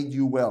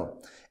you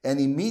well." And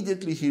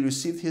immediately he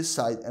received his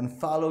sight and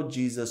followed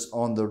Jesus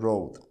on the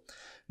road.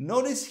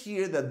 Notice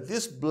here that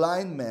this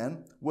blind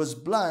man was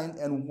blind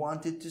and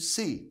wanted to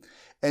see.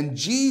 And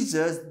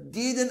Jesus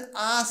didn't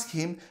ask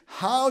him,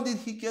 how did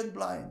he get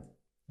blind?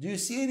 Do you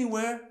see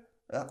anywhere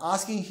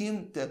asking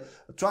him,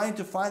 trying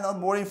to find out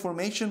more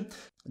information?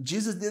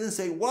 Jesus didn't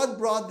say, what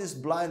brought this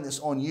blindness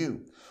on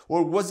you?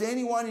 Or was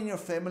anyone in your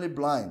family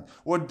blind?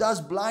 Or does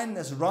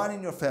blindness run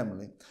in your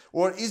family?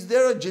 Or is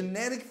there a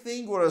genetic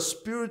thing or a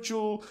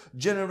spiritual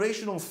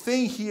generational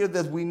thing here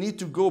that we need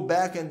to go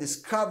back and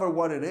discover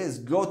what it is,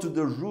 go to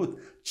the root?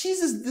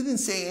 Jesus didn't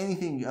say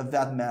anything of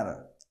that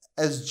matter.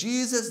 As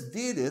Jesus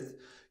did it,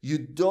 you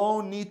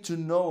don't need to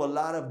know a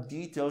lot of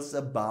details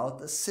about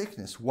the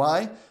sickness.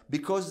 Why?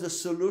 Because the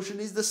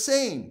solution is the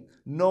same.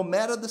 No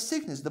matter the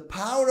sickness, the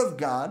power of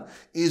God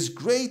is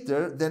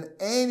greater than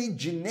any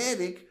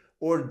genetic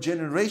or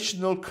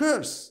generational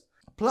curse.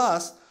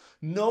 Plus,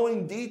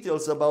 knowing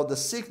details about the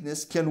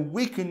sickness can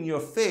weaken your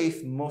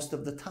faith most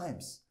of the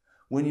times.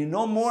 When you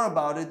know more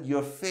about it,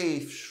 your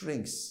faith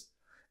shrinks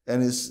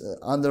and is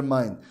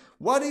undermined.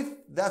 What if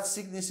that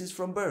sickness is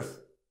from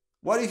birth?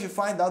 What if you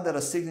find out that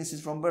a sickness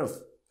is from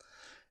birth?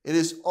 It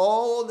is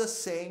all the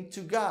same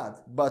to God,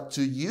 but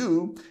to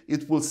you,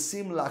 it will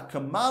seem like a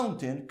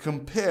mountain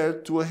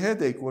compared to a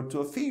headache or to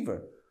a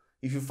fever.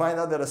 If you find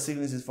out that a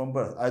sickness is from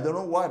birth. I don't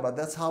know why, but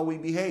that's how we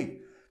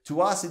behave.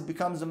 To us, it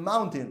becomes a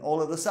mountain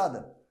all of a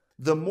sudden.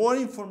 The more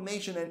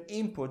information and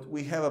input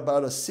we have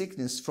about a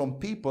sickness from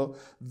people,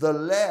 the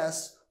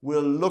less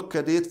we'll look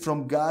at it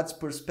from God's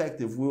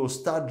perspective. We will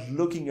start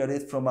looking at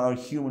it from our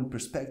human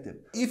perspective.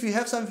 If you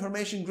have some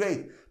information,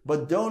 great,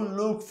 but don't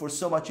look for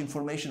so much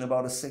information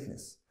about a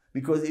sickness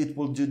because it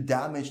will do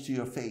damage to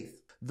your faith.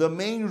 The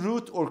main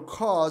root or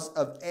cause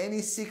of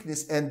any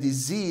sickness and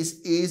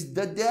disease is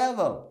the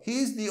devil. He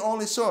is the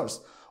only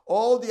source.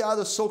 All the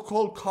other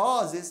so-called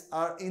causes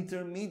are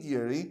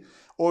intermediary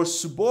or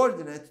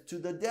subordinate to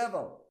the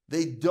devil.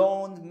 They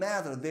don't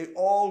matter. They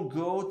all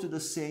go to the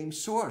same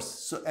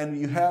source.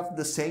 And you have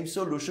the same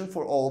solution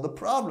for all the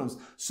problems.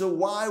 So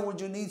why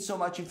would you need so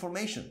much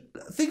information?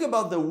 Think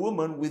about the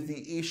woman with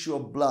the issue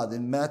of blood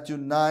in Matthew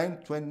 9,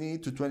 20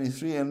 to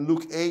 23 and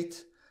Luke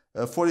 8,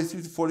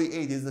 43 to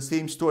 48 is the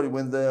same story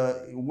when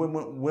the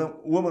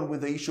woman with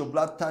the issue of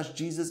blood touched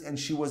Jesus and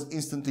she was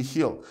instantly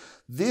healed.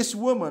 This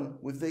woman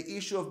with the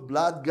issue of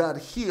blood got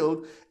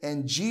healed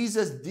and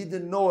Jesus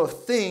didn't know a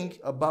thing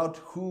about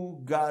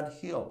who got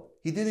healed.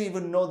 He didn't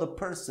even know the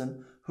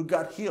person who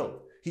got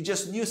healed. He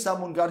just knew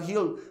someone got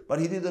healed, but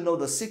he didn't know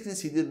the sickness.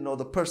 He didn't know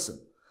the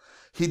person.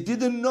 He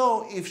didn't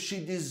know if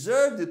she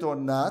deserved it or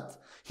not.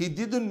 He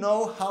didn't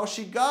know how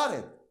she got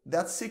it,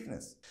 that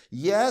sickness.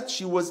 Yet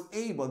she was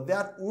able,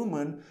 that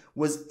woman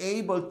was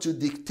able to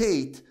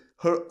dictate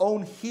her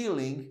own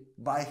healing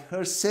by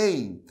her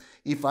saying,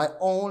 if I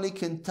only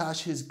can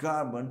touch his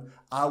garment,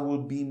 I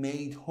will be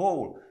made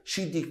whole.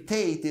 She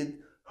dictated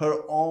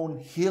her own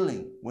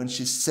healing when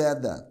she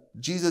said that.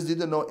 Jesus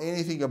didn't know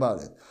anything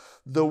about it.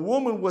 The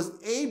woman was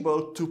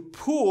able to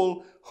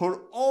pull her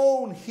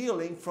own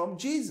healing from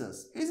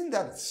Jesus. Isn't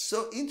that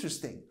so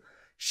interesting?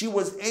 She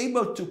was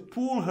able to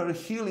pull her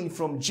healing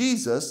from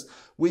Jesus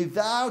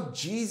without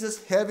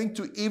Jesus having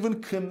to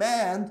even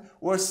command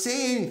or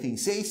say anything,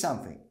 say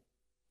something.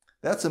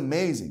 That's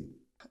amazing.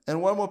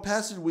 And one more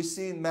passage we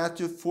see in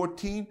Matthew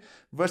 14,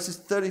 verses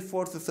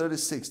 34 to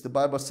 36. The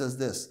Bible says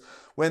this,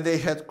 when they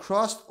had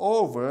crossed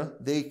over,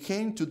 they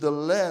came to the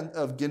land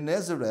of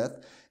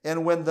Gennesaret,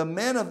 and when the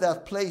men of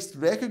that place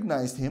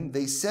recognized him,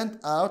 they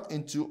sent out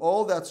into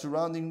all that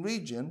surrounding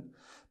region,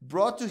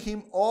 brought to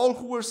him all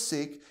who were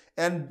sick,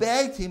 and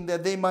begged him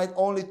that they might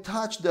only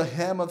touch the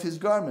hem of his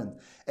garment.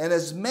 And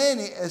as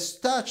many as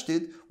touched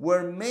it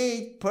were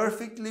made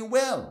perfectly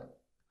well.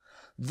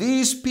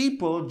 These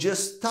people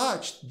just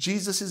touched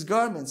Jesus'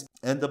 garments.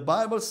 And the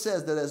Bible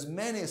says that as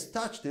many as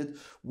touched it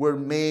were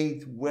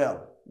made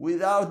well.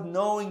 Without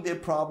knowing their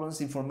problems,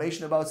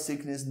 information about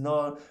sickness,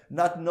 not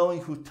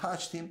knowing who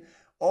touched him,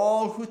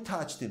 all who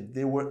touched him,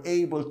 they were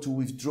able to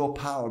withdraw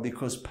power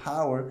because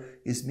power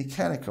is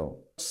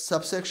mechanical.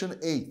 Subsection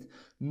 8.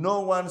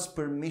 No one's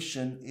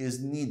permission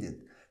is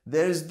needed.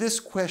 There is this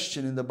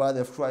question in the body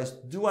of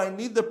Christ. Do I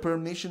need the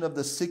permission of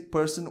the sick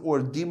person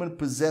or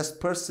demon-possessed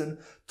person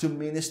to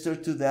minister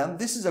to them?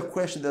 This is a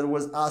question that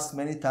was asked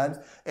many times,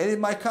 and it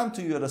might come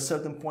to you at a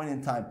certain point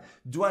in time.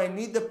 Do I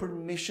need the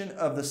permission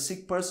of the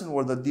sick person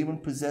or the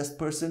demon-possessed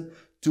person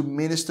to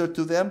minister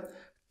to them?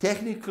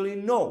 Technically,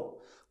 no.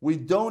 We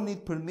don't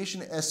need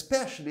permission,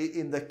 especially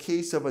in the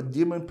case of a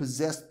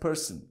demon-possessed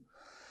person.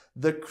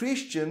 The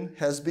Christian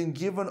has been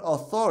given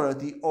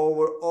authority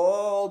over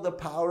all the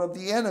power of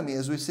the enemy,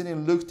 as we see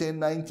in Luke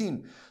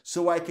 10:19.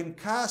 So I can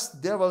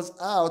cast devils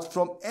out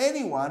from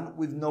anyone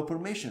with no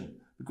permission,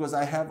 because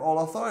I have all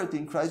authority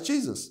in Christ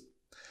Jesus.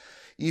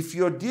 If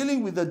you're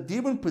dealing with a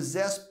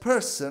demon-possessed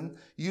person,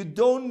 you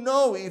don't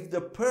know if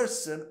the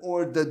person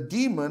or the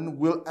demon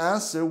will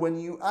answer when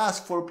you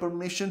ask for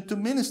permission to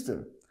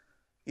minister.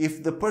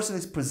 If the person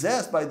is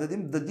possessed by the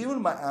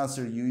demon might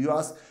answer you. You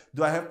ask,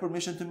 do I have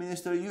permission to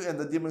minister to you? And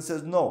the demon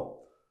says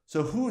no.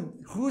 So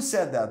who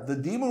said that? The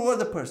demon or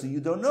the person? You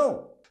don't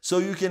know. So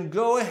you can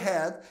go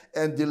ahead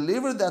and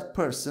deliver that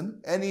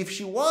person, and if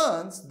she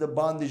wants the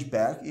bondage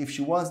back, if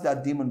she wants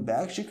that demon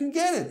back, she can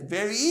get it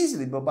very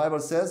easily. The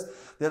Bible says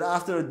that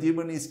after a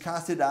demon is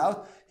casted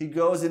out, he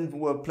goes in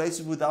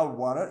places without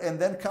water and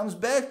then comes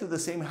back to the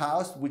same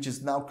house, which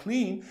is now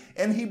clean,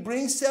 and he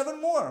brings 7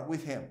 more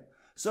with him.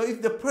 So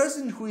if the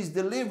person who is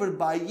delivered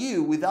by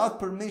you without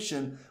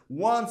permission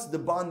wants the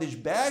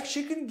bondage back,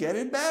 she can get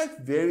it back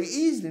very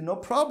easily, no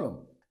problem.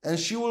 And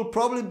she will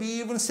probably be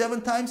even 7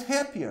 times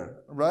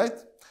happier, right?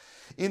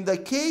 In the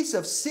case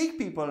of sick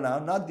people now,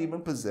 not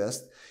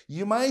demon-possessed,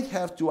 you might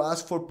have to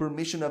ask for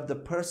permission of the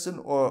person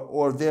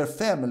or their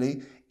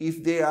family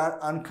if they are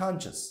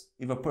unconscious.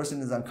 If a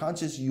person is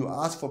unconscious, you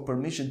ask for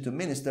permission to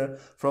minister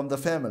from the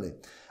family.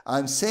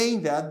 I'm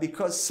saying that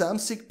because some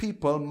sick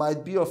people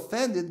might be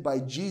offended by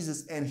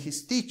Jesus and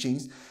his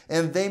teachings,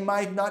 and they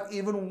might not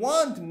even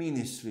want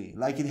ministry,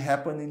 like it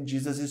happened in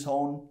Jesus'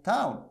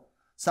 hometown.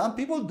 Some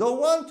people don't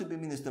want to be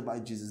ministered by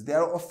Jesus. They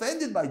are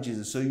offended by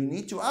Jesus. So you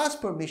need to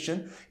ask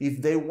permission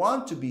if they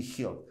want to be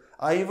healed.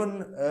 I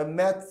even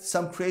met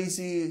some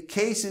crazy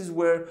cases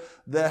where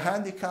the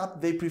handicapped,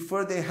 they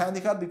prefer their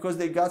handicap because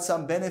they got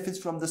some benefits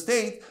from the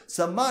state,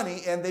 some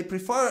money, and they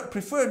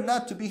prefer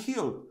not to be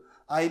healed.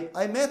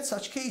 I met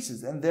such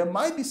cases, and there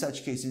might be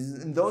such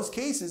cases. In those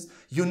cases,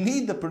 you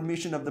need the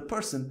permission of the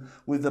person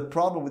with the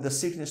problem, with the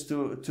sickness,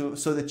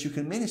 so that you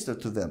can minister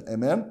to them.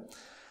 Amen?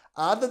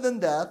 Other than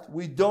that,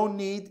 we don't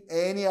need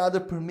any other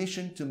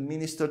permission to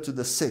minister to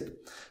the sick.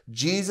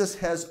 Jesus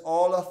has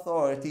all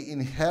authority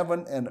in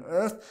heaven and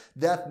earth.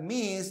 That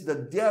means the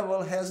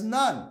devil has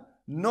none.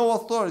 No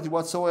authority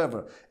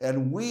whatsoever.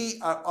 And we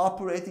are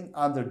operating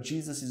under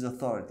Jesus'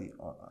 authority.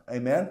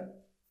 Amen?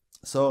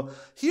 So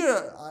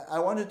here I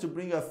wanted to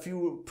bring a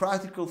few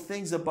practical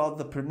things about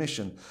the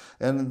permission.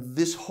 And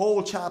this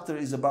whole chapter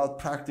is about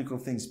practical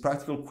things,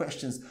 practical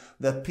questions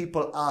that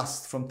people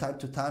ask from time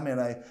to time. And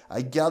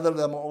I gather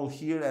them all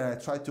here and I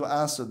try to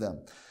answer them.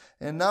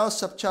 And now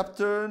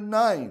subchapter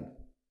 9.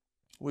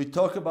 We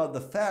talk about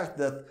the fact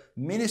that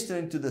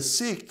ministering to the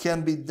sick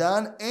can be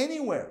done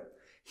anywhere.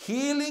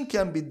 Healing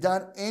can be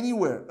done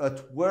anywhere,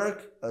 at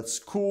work, at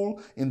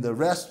school, in the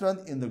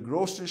restaurant, in the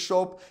grocery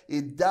shop.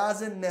 It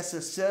doesn't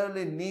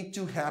necessarily need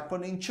to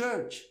happen in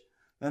church.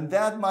 And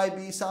that might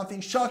be something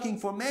shocking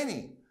for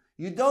many.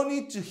 You don't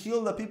need to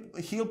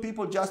heal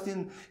people just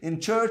in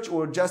church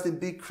or just in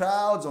big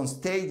crowds on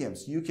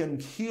stadiums. You can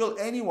heal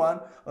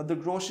anyone at the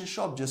grocery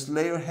shop. Just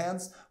lay your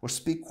hands or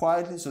speak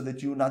quietly so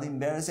that you will not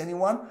embarrass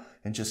anyone,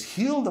 and just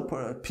heal the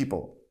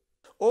people.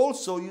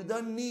 Also, you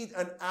don't need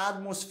an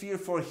atmosphere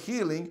for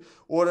healing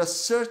or a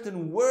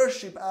certain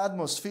worship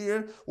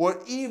atmosphere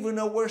or even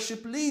a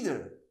worship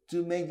leader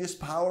to make this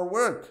power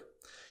work.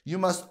 You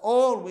must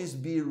always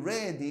be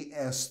ready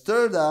and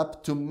stirred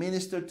up to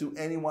minister to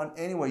anyone,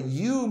 anywhere.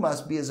 You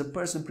must be as a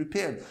person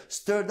prepared,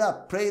 stirred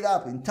up, prayed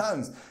up in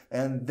tongues,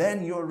 and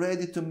then you're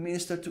ready to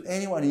minister to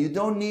anyone. You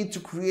don't need to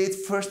create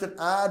first an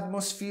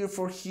atmosphere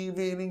for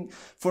healing,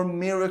 for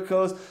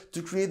miracles,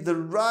 to create the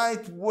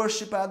right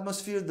worship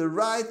atmosphere, the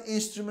right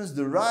instruments,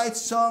 the right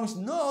songs.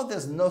 No,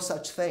 there's no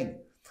such thing.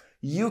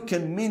 You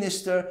can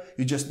minister.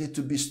 You just need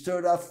to be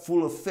stirred up,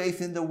 full of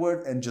faith in the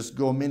word, and just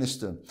go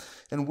minister.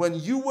 And when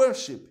you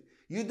worship,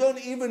 you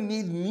don't even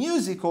need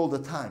music all the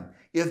time.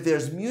 If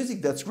there's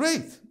music, that's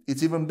great.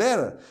 It's even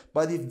better.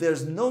 But if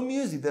there's no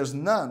music, there's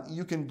none,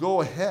 you can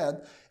go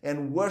ahead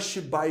and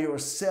worship by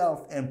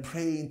yourself and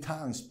pray in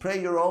tongues. Pray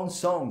your own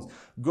songs.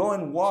 Go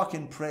and walk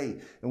and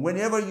pray. And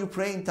whenever you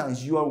pray in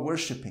tongues, you are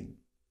worshiping.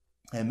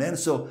 Amen.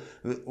 So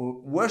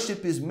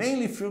worship is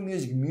mainly through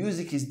music.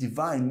 Music is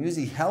divine.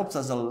 Music helps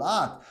us a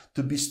lot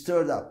to be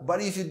stirred up.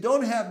 But if you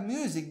don't have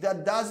music,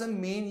 that doesn't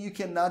mean you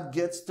cannot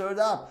get stirred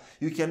up.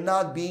 You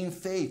cannot be in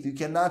faith. You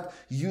cannot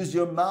use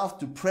your mouth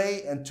to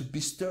pray and to be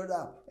stirred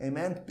up.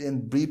 Amen.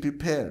 And be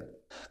prepared.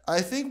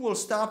 I think we'll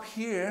stop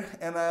here,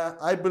 and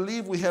I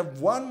believe we have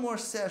one more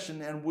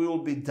session and we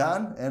will be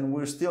done, and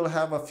we'll still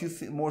have a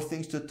few more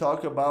things to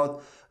talk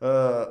about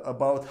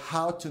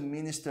how to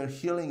minister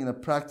healing in a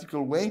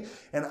practical way.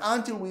 And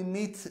until we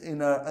meet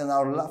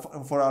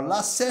for our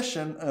last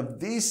session of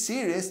this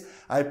series,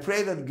 I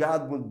pray that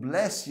God will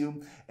bless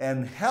you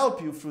and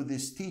help you through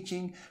this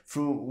teaching,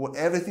 through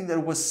everything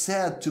that was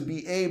said, to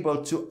be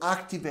able to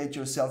activate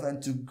yourself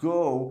and to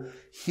go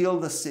heal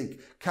the sick,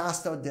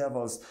 cast out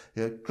devils,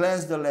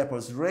 cleanse the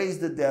lepers, raise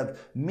the dead,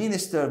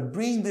 minister,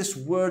 bring this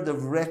word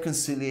of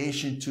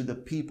reconciliation to the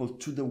people,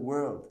 to the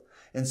world.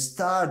 and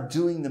start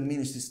doing the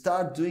ministry.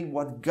 Start doing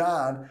what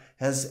God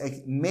has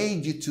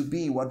made you to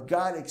be, what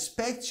God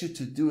expects you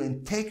to do,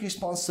 and take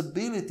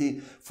responsibility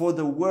for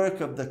the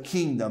work of the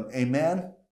kingdom. Amen.